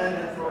us men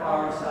and for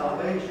our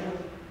salvation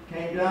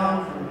came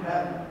down from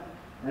heaven,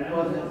 and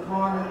was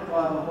incarnate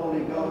by the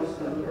Holy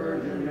Ghost of the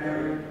Virgin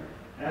Mary,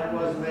 and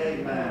was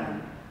made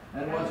man,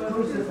 and was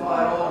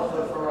crucified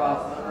also for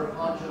us under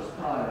Pontius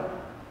Pilate.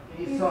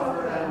 He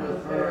suffered and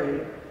was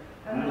buried,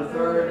 and the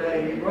third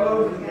day he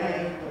rose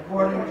again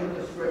according to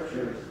the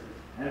Scriptures,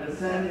 and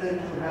ascended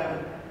into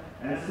heaven,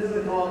 and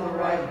sitteth on the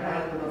right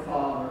hand of the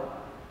Father.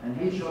 And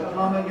he shall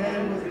come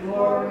again with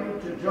glory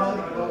to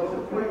judge both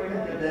the quick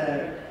and the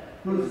dead,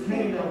 whose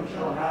kingdom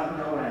shall have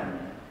no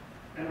end.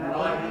 And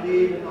I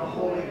believe in the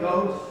Holy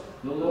Ghost,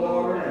 the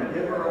Lord and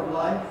giver of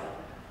life,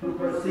 who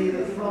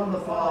proceedeth from the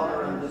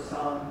Father and the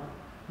Son,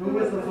 who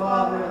with the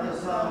Father and the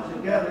Son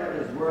together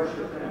is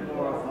worshipped and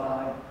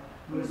glorified,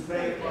 who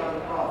spake by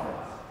the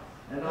prophets.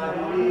 And I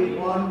believe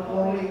one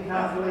holy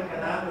Catholic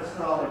and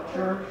apostolic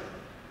church.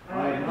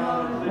 I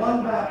acknowledge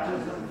one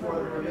baptism for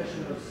the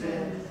remission of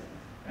sins,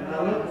 and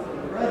I look for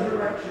the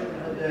resurrection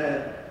of the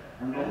dead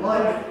and the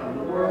life of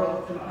the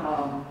world to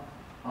come.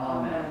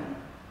 Amen.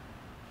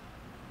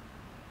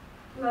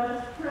 Let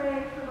us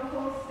pray for the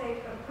whole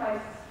state of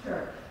Christ's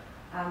church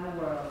and the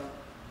world.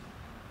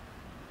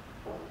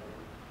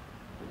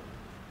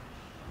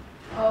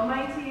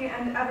 Almighty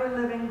and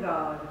ever-living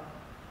God,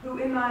 who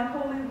in thy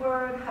holy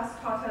word hast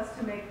taught us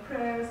to make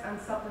prayers and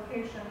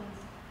supplications,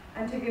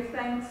 and to give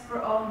thanks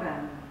for all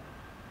men,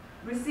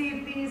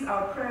 receive these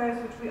our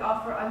prayers which we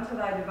offer unto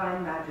thy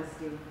divine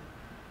majesty,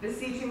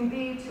 beseeching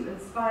thee to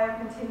inspire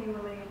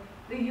continually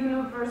the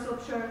universal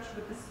church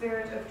with the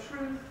spirit of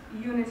truth,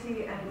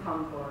 unity, and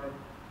concord,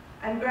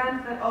 and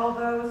grant that all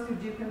those who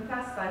do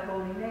confess thy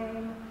holy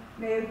name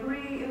may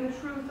agree in the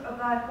truth of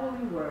thy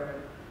holy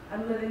word,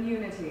 and live in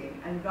unity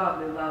and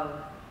godly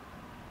love.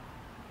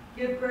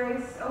 Give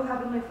grace, O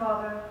Heavenly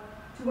Father,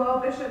 to all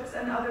bishops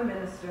and other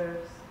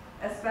ministers,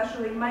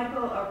 especially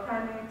Michael, our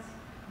primates,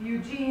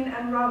 Eugene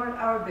and Robert,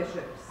 our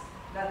bishops,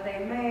 that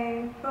they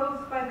may,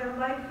 both by their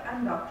life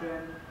and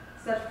doctrine,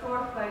 set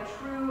forth thy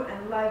true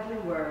and lively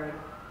word,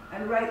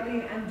 and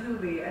rightly and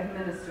duly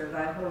administer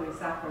thy holy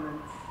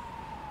sacraments.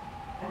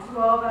 And to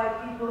all thy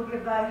people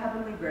give thy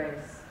heavenly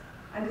grace,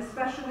 and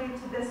especially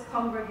to this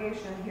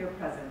congregation here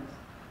present,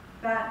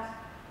 that,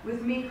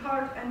 with meek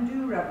heart and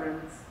due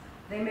reverence,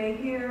 they may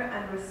hear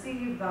and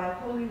receive thy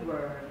holy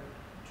word,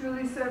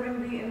 truly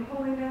serving thee in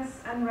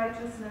holiness and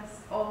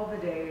righteousness all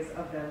the days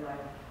of their life.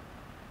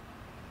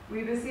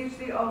 We beseech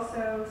thee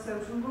also so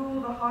to rule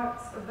the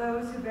hearts of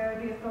those who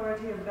bear the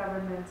authority of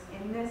government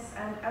in this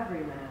and every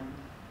land,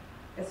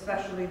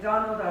 especially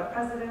Donald, our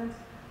president,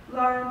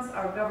 Lawrence,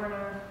 our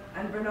governor,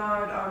 and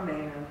Bernard, our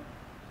mayor,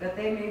 that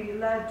they may be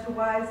led to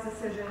wise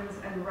decisions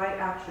and right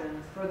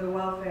actions for the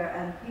welfare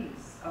and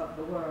peace of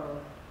the world.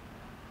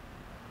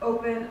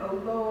 Open, O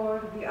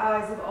Lord, the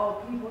eyes of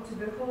all people to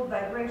behold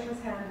thy gracious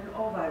hand in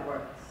all thy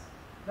works,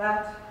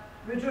 that,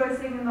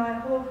 rejoicing in thy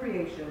whole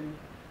creation,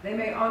 they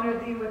may honor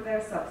thee with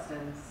their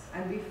substance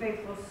and be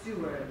faithful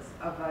stewards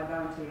of thy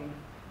bounty.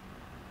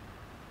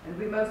 And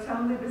we most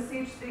humbly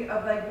beseech thee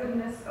of thy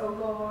goodness, O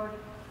Lord,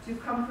 to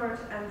comfort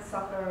and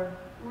succor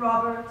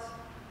Robert,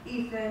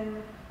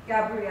 Ethan,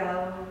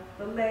 Gabrielle,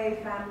 the Lay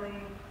family,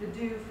 the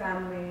Dew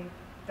family,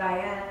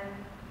 Diane,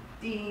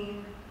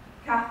 Dean,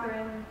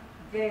 Catherine,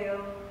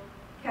 Gail,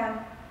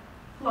 Kemp,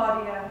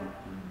 Claudia,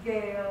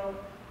 Gail,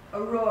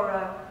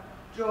 Aurora,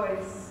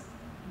 Joyce,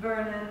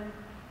 Vernon,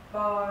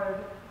 Bard,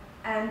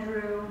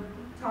 Andrew,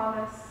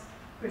 Thomas,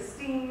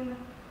 Christine,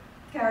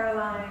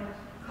 Caroline,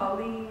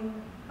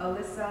 Colleen,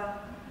 Alyssa,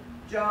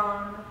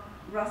 John,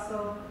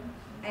 Russell,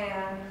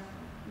 Anne,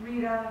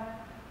 Rita,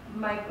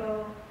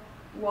 Michael,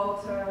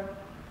 Walter,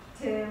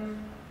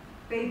 Tim,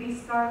 baby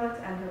Scarlett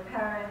and her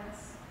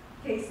parents,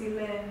 Casey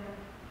Lynn,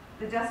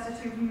 the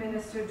destitute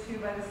ministered to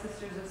by the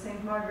Sisters of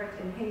St. Margaret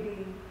in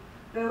Haiti,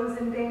 those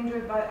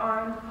endangered by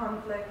armed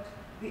conflict,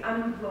 the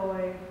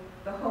unemployed,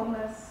 the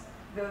homeless,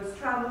 those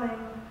traveling,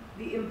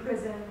 the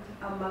imprisoned,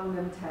 among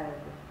them Ted,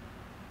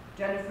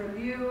 Jennifer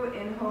Liu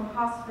in home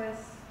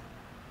hospice,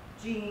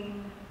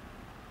 Jean,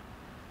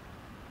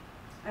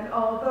 and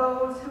all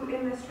those who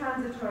in this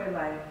transitory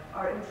life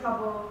are in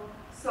trouble,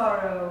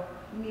 sorrow,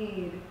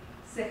 need,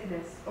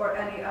 sickness, or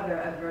any other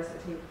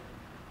adversity.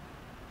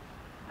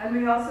 And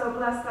we also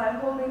bless thy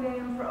holy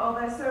name for all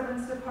thy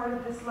servants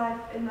departed this life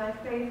in thy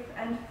faith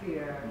and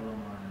fear,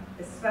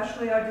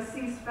 especially our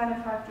deceased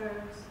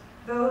benefactors,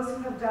 those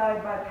who have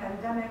died by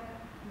pandemic,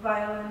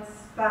 violence,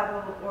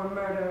 battle, or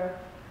murder,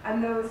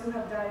 and those who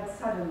have died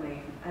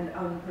suddenly and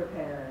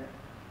unprepared.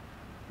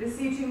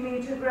 Beseeching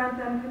thee to grant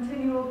them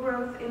continual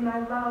growth in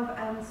thy love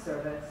and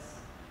service,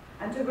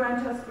 and to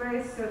grant us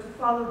grace so to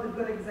follow the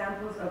good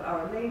examples of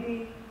Our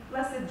Lady,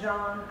 Blessed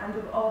John, and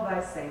of all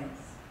thy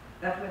saints,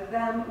 that with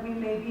them we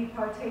may be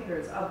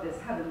partakers of this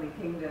heavenly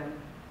kingdom.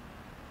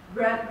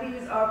 Grant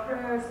these our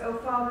prayers, O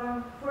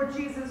Father, for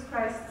Jesus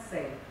Christ's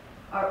sake,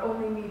 our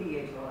only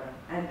mediator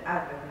and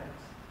advocate.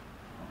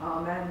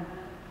 Amen.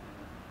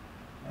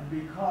 And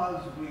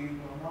because we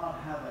will not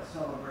have a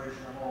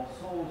celebration of All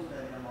Souls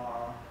Day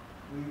tomorrow,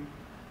 we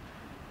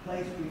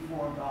place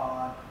before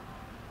God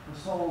the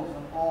souls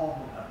of all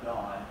who have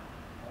died,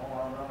 all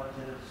our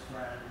relatives,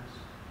 friends,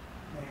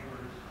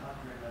 neighbors,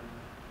 countrymen,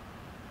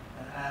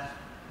 and ask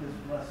his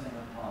blessing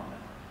upon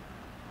them.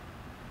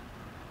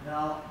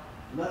 Now,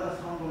 let us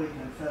humbly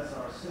confess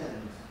our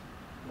sins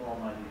to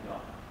Almighty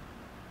God.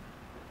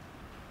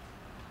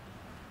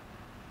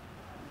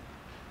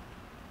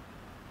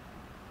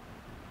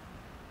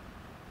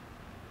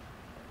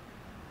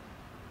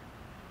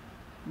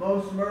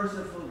 Most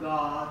merciful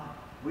God,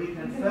 we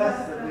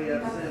confess that we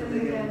have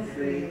sinned against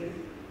thee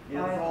in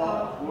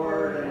thought,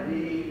 word, and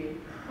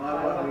deed,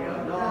 by what we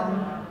have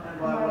done and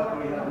by what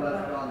we have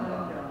left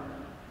undone.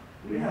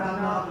 We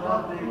have not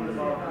loved thee with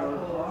our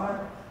whole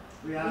heart.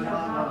 We have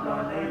not loved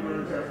our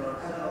neighbors as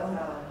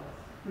ourselves.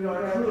 We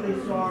are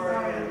truly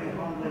sorry and we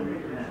humbly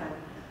repent.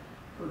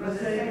 For the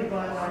sake of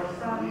thy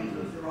Son,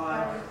 Jesus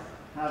Christ,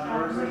 have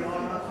mercy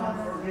on us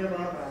and forgive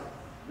us,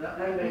 that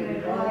we may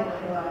be all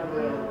in thy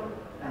will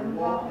and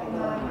walk in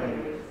thy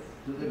ways,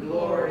 to the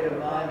glory of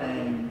thy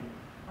name.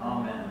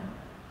 Amen.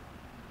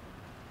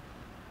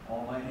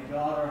 Almighty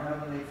God, our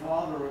Heavenly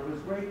Father, of his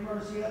great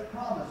mercy hath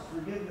promised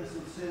forgiveness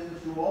of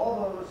sins to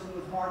all those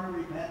who with hearty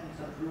repentance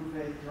and true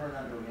faith turn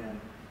unto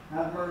him.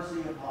 Have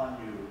mercy upon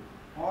you,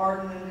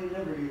 pardon and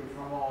deliver you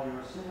from all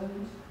your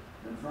sins,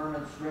 confirm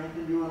and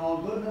strengthen you in all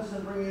goodness,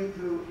 and bring you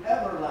to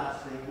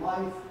everlasting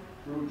life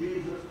through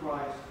Jesus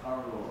Christ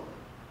our Lord.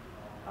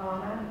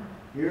 Amen.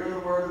 Hear the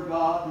word of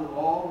God to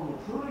all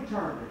who truly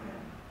turn to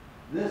him.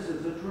 This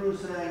is a true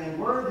saying and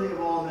worthy of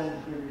all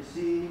men to be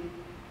received,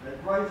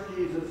 that Christ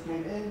Jesus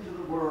came into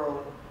the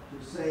world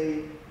to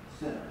save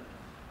sinners.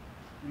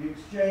 We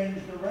exchange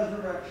the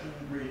resurrection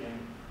greeting.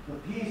 The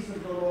peace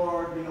of the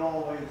Lord be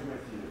always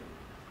with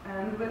you.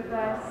 And with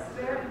thy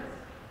spirit.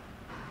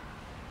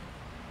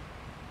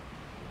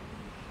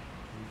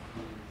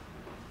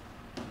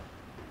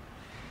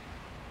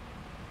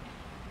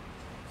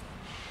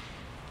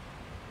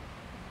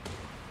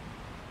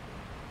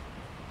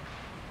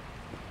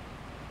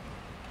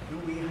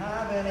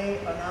 any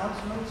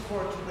announcements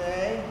for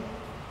today?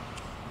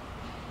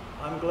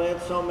 I'm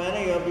glad so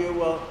many of you,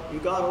 well, you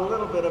got a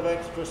little bit of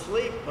extra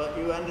sleep, but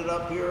you ended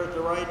up here at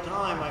the right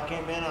time. I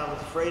came in, I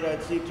was afraid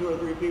I'd see 2 or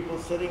 3 people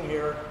sitting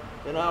here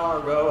an hour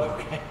ago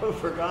who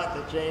forgot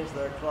to change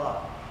their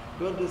clock.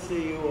 Good to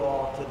see you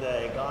all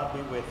today. God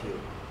be with you.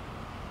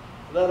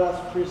 Let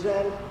us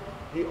present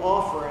the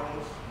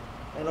offerings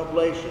and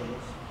oblations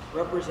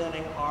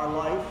representing our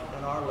life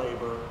and our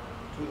labor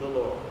to the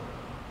Lord.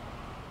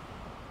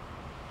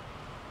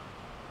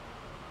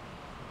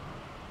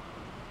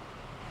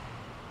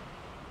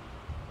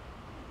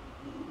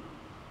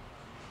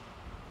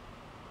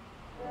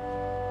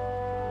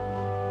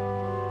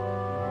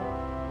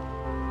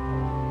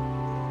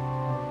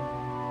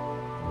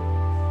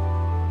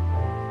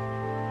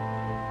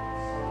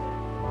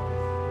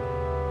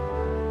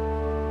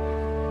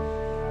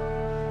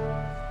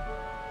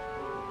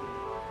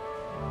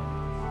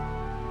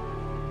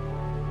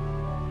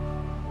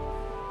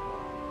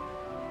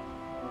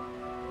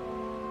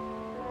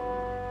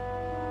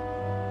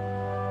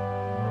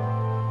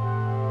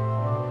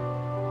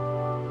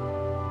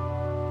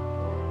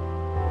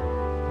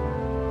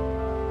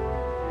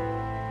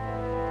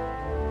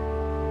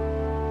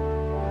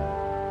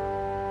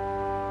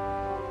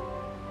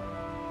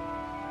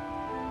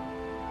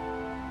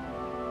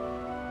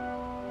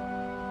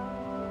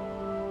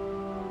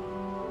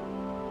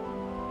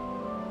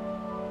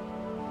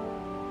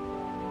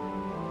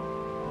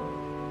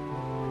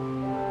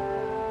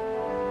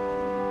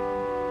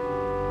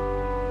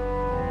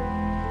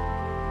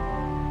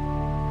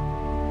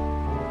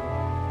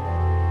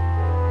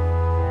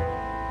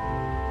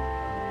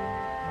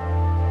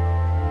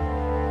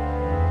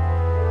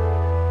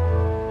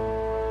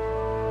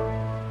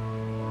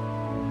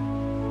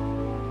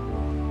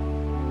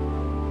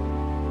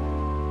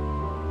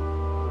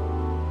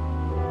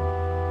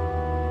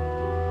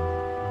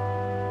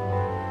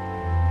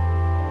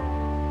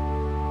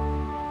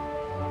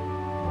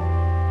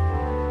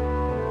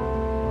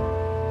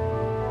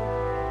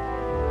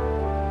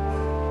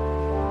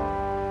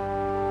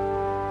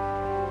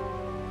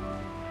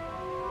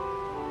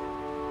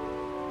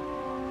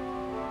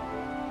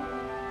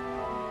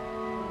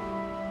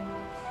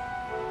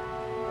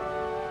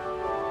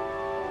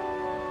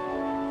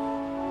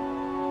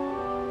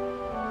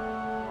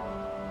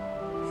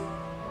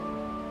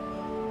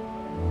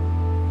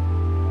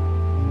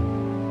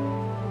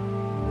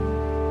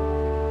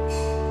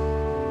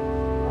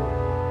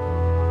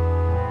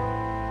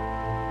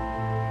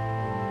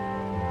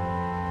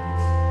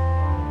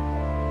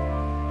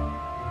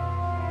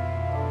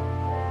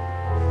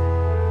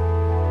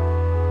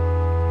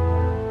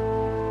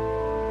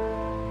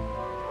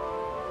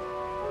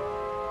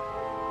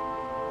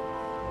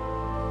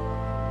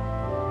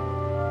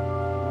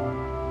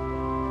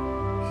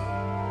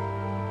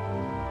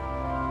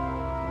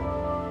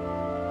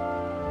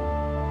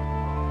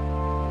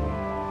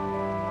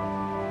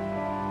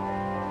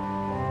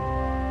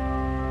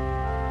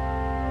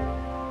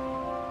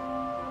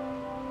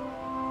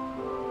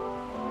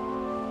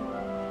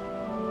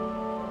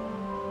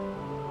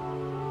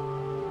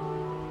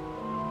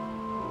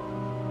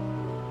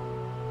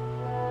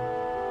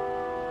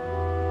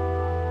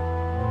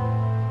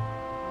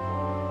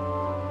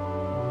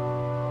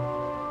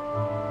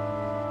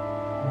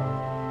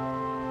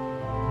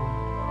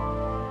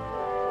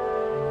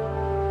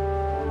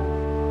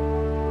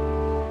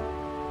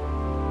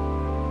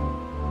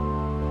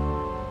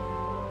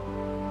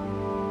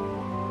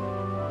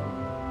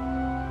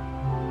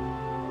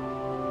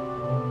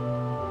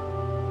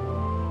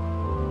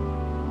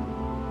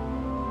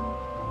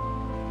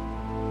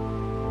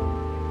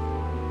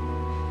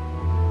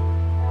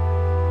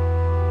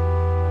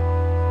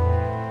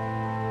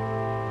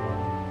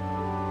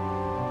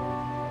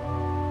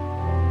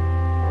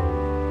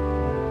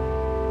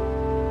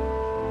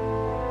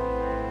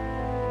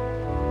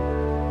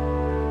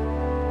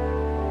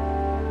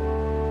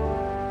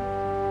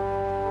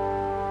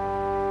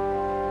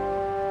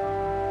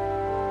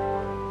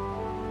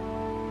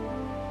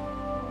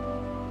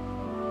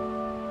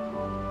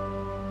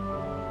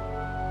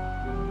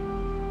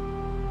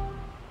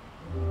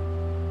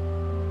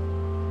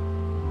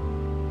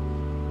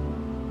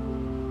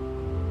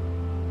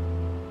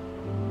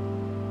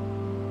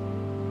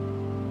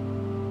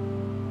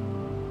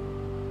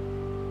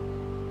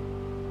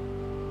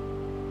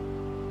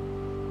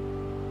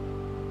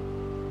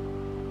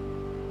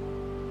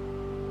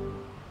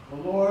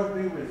 Lord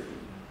be with you.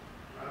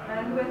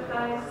 And with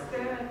thy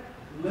spirit.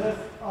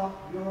 Lift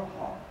up your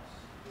hearts.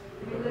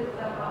 We lift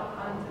them up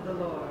unto the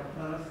Lord.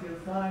 Let us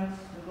give thanks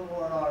to the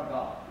Lord our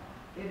God.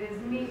 It is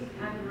meet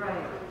and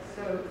right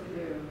so to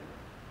do.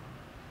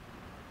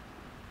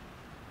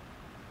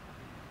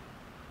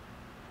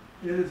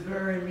 It is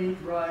very meet,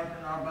 right,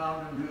 and our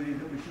bounden duty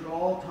that we should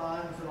all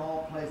times and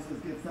all places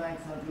give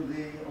thanks unto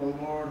thee, O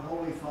Lord,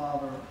 Holy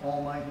Father,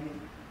 Almighty,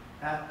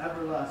 and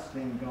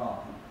everlasting God,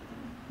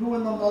 who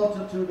in the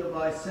multitude of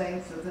thy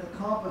saints hath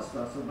encompassed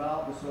us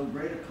about with so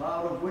great a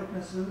cloud of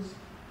witnesses,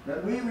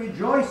 that we,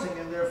 rejoicing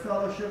in their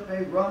fellowship,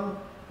 may run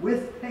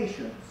with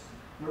patience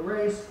the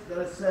race that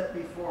is set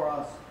before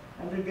us,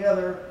 and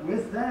together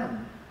with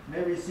them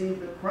may receive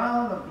the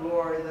crown of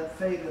glory that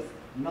fadeth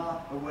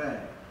not away.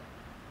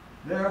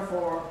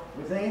 Therefore,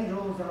 with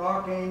angels and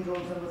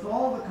archangels and with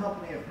all the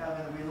company of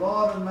heaven, we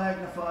laud and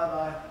magnify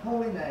thy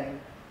holy name,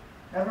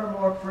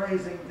 evermore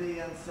praising thee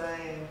and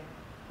saying,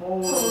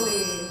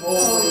 Holy,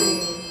 holy,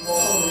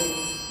 holy,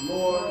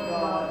 Lord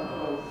God of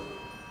hosts.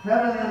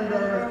 Heaven and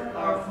earth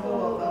are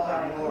full of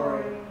thy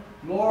glory.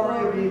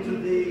 Glory be to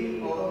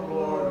thee, O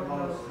Lord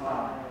most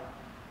high.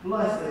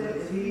 Blessed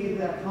is he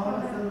that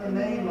cometh in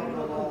the name of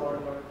the Lord.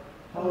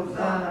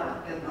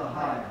 Hosanna in the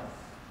highest.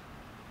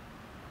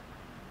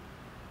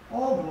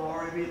 All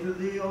glory be to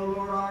thee, O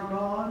Lord our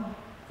God,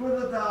 for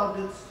that thou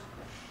didst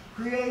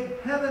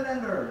create heaven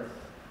and earth,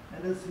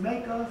 and didst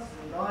make us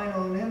in thine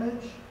own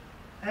image,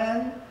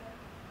 and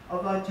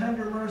of thy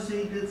tender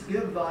mercy didst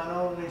give thine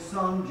only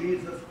Son,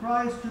 Jesus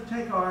Christ, to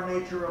take our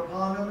nature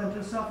upon him and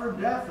to suffer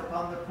death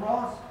upon the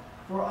cross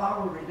for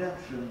our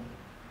redemption.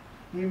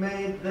 He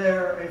made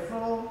there a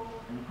full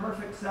and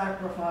perfect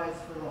sacrifice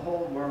for the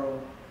whole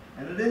world,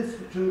 and it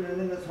instituted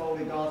in his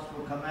holy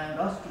gospel command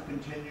us to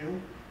continue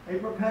a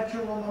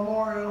perpetual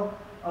memorial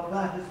of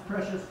that his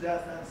precious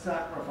death and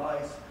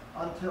sacrifice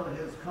until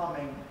his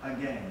coming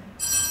again.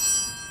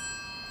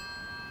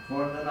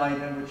 For in the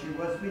night in which he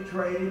was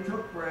betrayed, he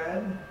took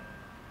bread,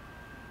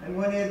 and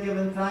when he had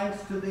given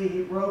thanks to thee,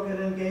 he broke it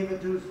and gave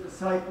it to his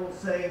disciples,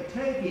 saying,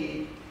 Take,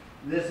 eat,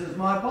 this is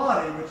my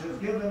body, which is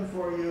given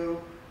for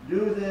you.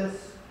 Do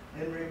this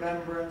in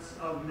remembrance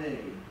of me.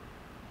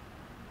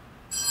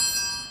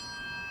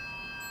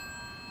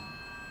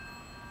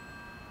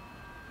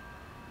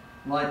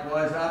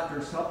 Likewise,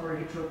 after supper,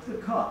 he took the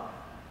cup,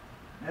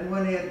 and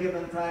when he had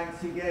given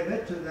thanks, he gave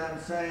it to them,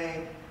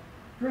 saying,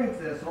 Drink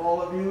this,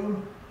 all of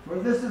you, for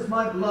this is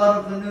my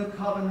blood of the new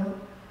covenant,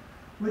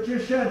 which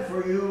is shed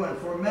for you and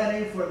for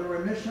many for the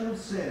remission of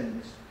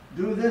sins.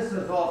 Do this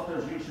as oft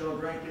as ye shall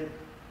drink it,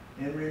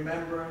 in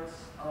remembrance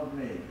of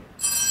me.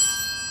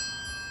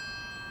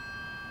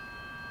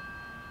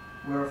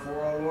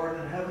 Wherefore, O Lord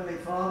and heavenly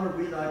Father,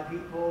 we thy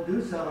people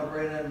do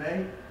celebrate and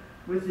make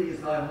with these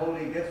thy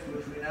holy gifts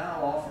which we now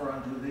offer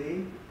unto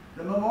thee,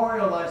 the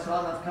memorial thy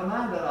Son hath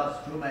commanded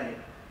us to make,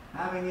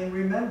 having in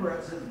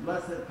remembrance his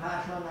blessed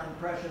passion and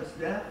precious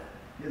death,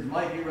 his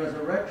mighty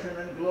resurrection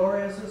and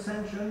glorious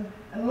ascension,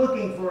 and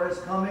looking for his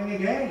coming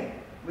again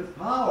with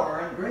power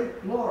and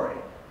great glory.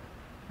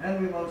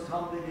 And we most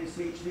humbly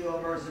beseech thee,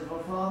 O merciful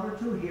Father,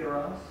 to hear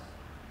us,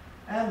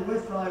 and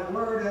with thy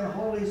word and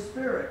Holy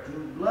Spirit to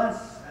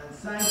bless and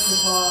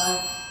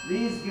sanctify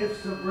these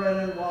gifts of bread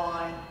and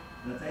wine,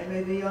 that they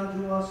may be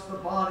unto us the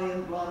body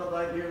and blood of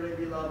thy dearly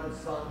beloved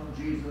Son,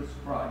 Jesus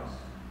Christ.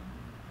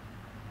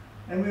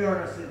 And we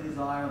earnestly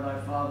desire thy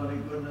fatherly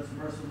goodness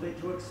mercifully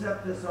to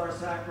accept this our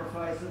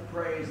sacrifice of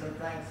praise and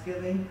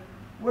thanksgiving,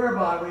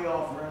 whereby we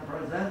offer and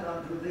present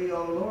unto thee,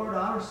 O Lord,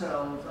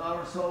 ourselves,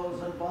 our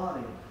souls and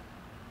bodies.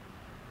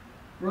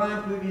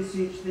 Grant, we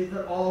beseech thee,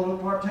 that all who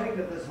partake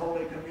of this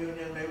holy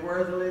communion may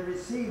worthily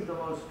receive the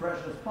most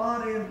precious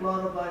body and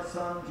blood of thy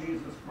Son,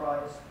 Jesus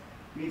Christ,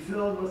 be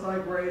filled with thy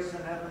grace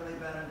and heavenly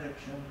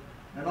benediction,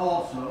 and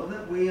also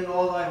that we and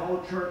all thy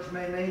whole church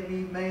may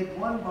be made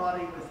one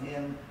body with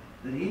him,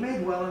 that he may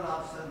dwell in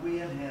us and we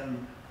in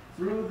him,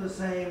 through the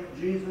same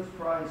Jesus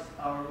Christ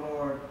our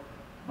Lord,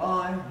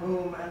 by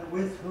whom and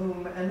with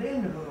whom and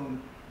in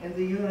whom, in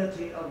the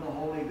unity of the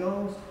Holy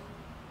Ghost,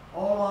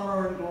 all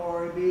honor and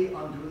glory be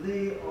unto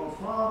thee, O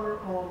Father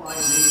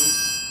Almighty,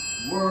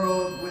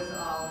 world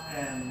without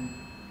end.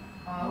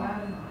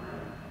 Amen.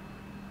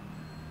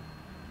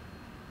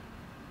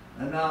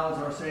 And now, as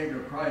our Savior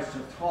Christ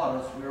hath taught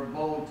us, we are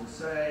bold to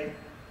say,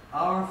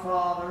 Our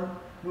Father,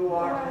 who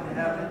art in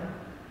heaven,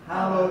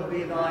 hallowed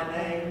be thy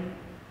name.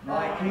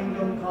 Thy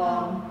kingdom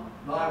come,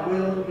 thy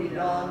will be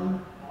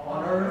done,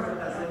 on earth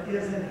as it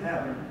is in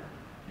heaven.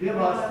 Give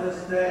us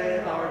this day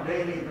our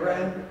daily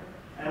bread,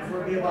 and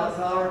forgive us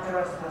our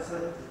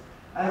trespasses,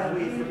 as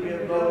we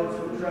forgive those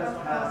who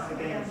trespass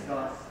against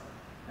us.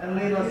 And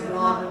lead us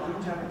not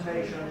into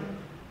temptation,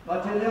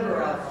 but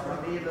deliver us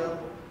from evil.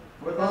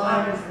 For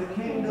thine is the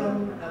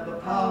kingdom, and the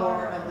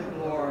power, and the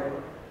glory,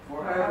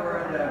 forever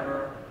and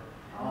ever.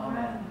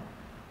 Amen.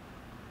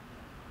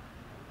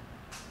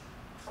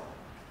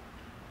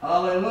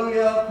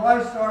 Alleluia!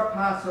 Christ our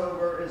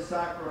Passover is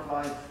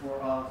sacrificed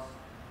for us.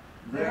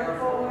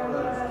 Therefore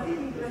let us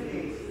keep the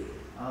feast.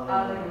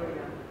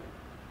 Alleluia.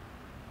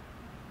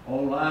 O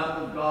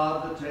Lamb of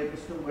God, that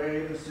takest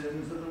away the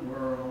sins of the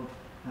world,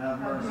 have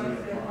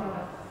mercy upon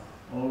us.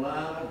 O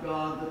Lamb of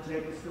God, that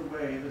takest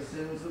away the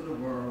sins of the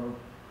world,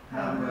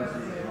 have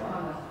mercy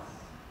upon us.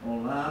 O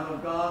Lamb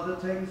of God,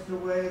 that takest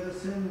away the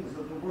sins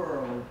of the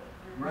world,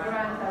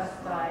 grant us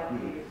thy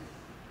peace.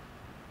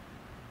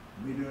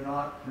 We do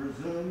not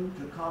presume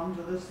to come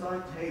to this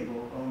thy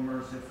table, O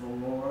merciful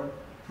Lord,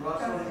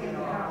 trusting in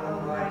our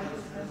own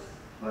righteousness,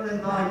 but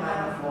in thy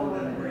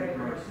manifold and great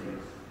mercies.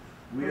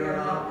 We are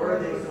not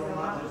worthy so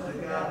much as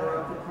to gather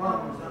up the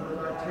crumbs under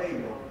thy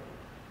table,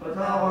 But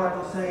thou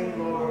art the same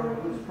Lord,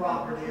 whose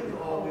property is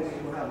always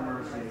to have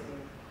mercy.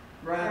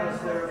 Grant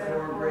us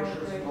therefore,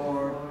 gracious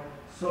Lord,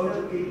 so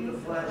to eat the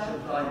flesh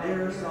of thy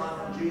dear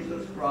Son,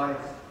 Jesus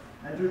Christ,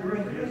 and to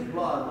drink his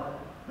blood,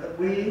 that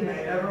we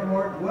may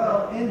evermore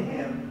dwell in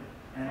him,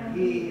 and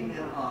he in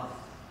us.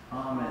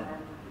 Amen.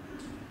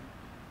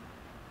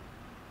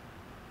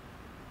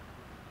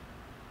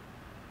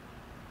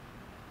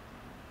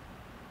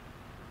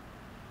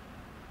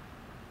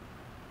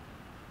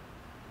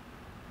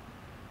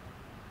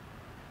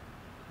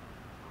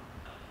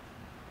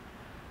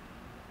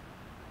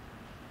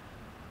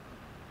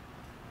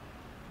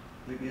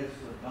 The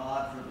gifts of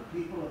God for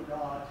the people of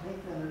God,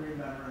 take them in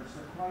remembrance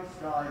that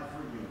Christ died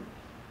for you.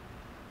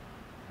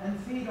 And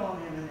feed on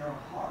him in your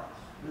hearts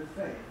with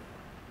faith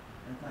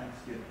and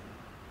thanksgiving.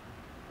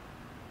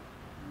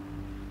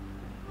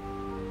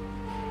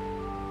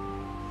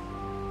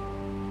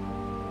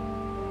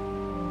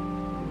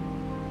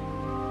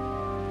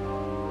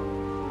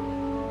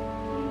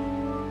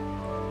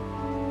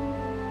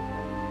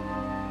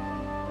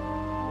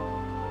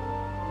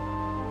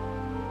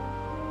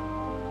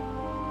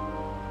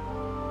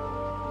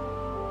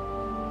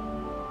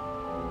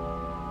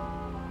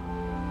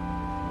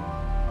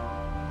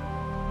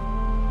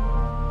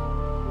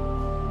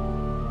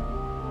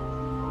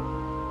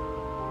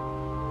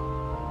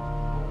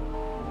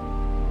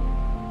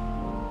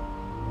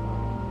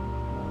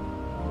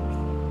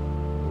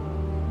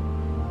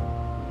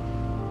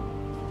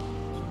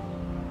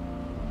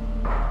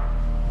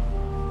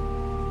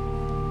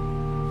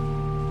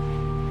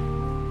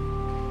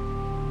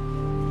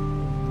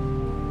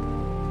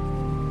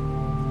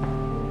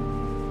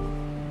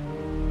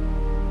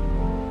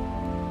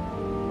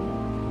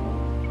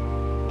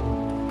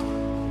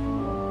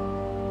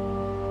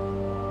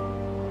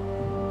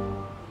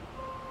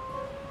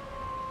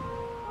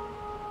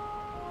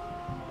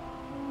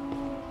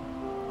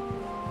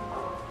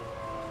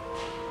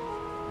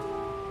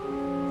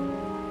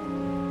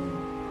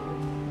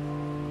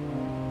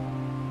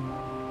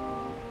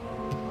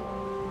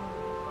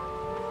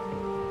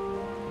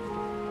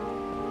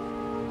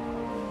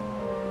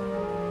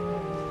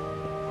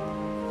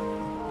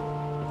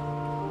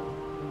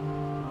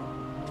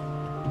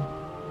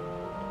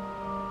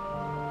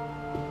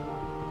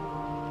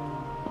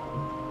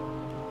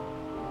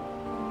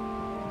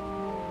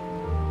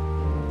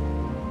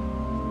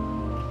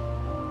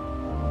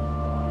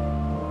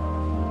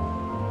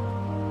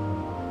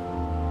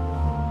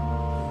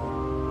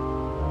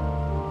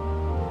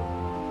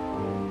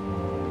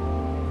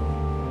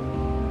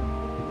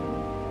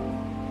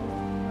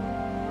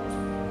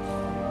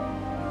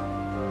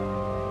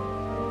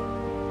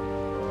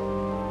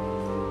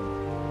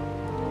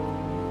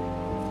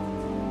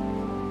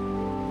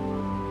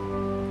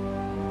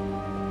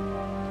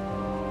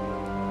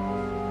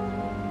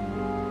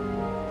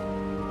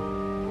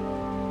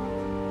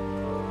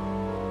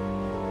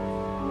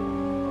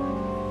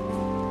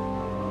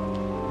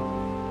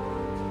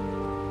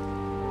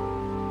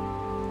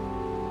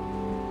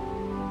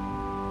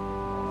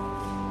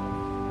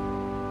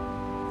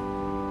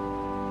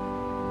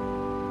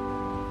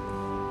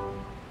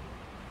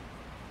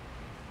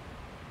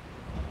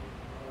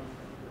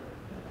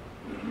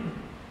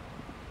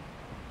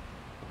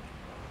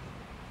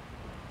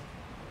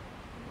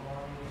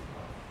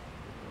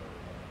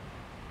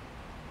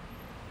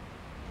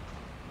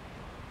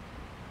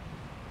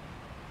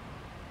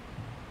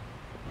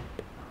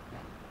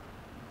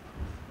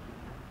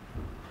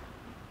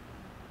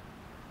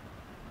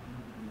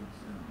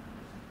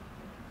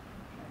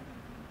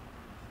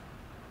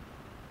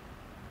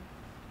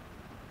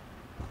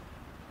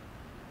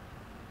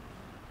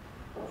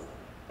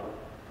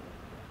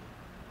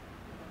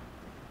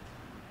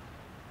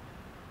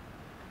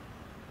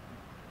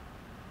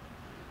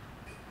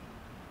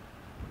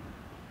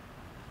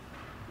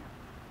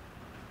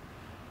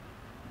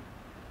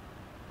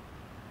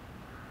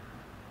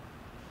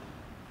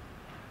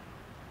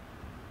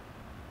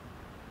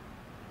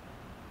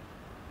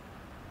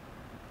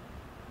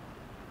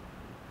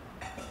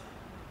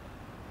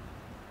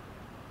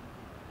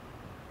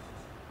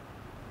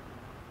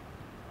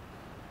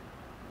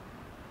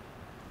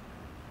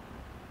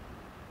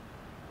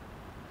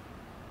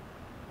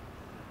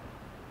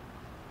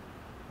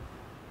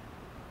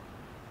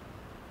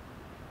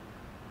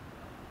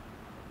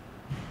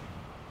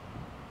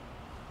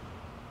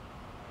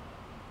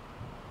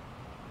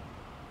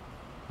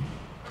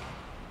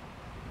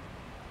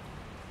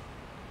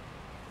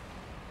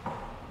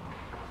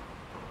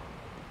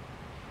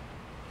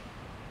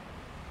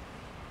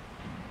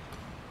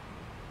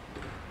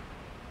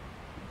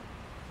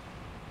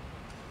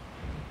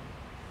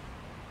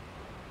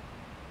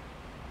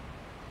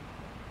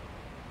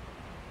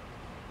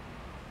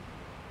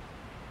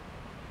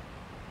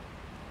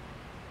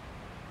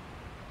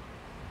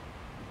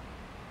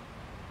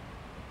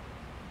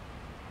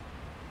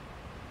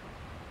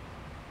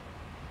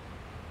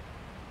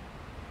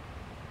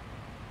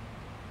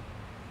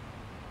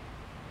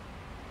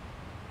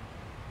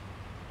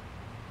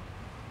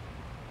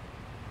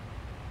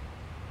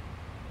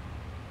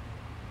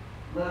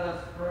 Let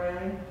us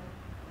pray.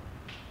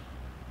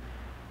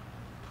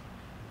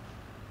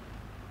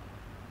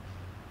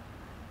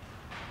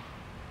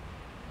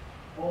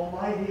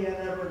 Almighty and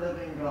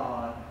ever-living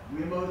God,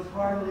 we most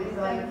heartily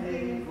thank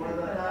Thee for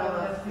that Thou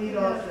dost feed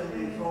us in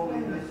these holy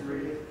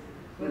mysteries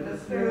with the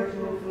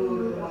spiritual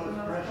food of the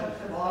most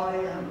precious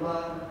body and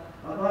blood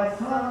of Thy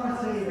Son and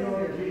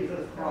Savior,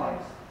 Jesus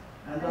Christ,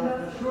 and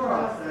dost assure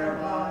us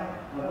thereby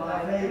of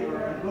Thy favor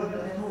and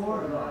goodness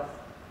towards us,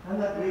 and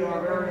that we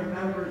are very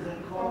members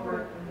and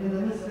corporate in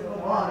the mystical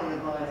body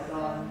of Thy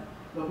Son,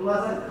 the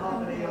blessed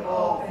company of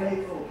all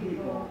faithful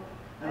people,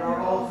 and are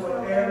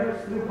also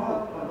heirs through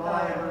hope of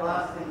Thy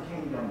everlasting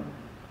kingdom.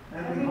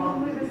 And we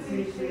humbly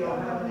beseech Thee, O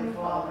Heavenly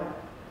Father,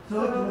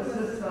 so to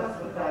assist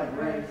us with Thy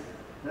grace,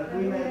 that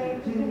we may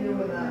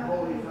continue in that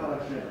holy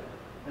fellowship,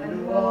 and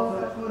do all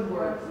such good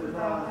works as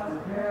Thou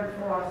hast prepared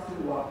for us to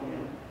walk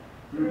in.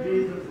 Through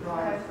Jesus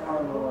Christ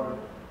our Lord,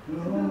 to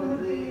whom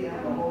with Thee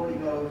and the Holy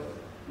Ghost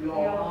be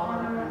all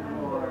honor and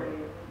glory,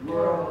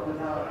 world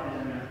without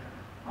end.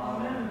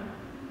 Amen.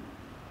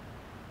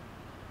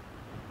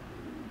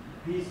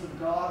 The peace of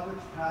God,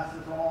 which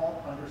passes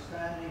all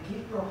understanding,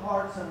 keep your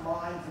hearts and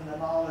minds in the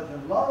knowledge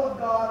and love of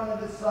God and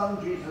of His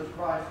Son, Jesus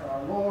Christ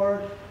our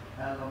Lord,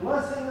 and the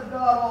blessing of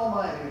God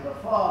Almighty, the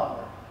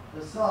Father,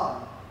 the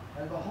Son,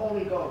 and the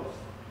Holy Ghost,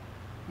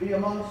 be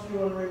amongst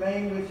you and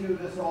remain with you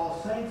this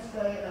All Saints'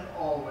 Day and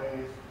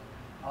always.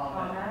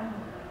 Amen. Amen.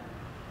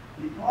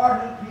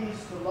 Depart in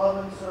peace to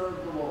love and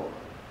serve the Lord.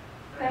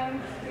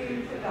 Thanks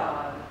be to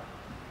God.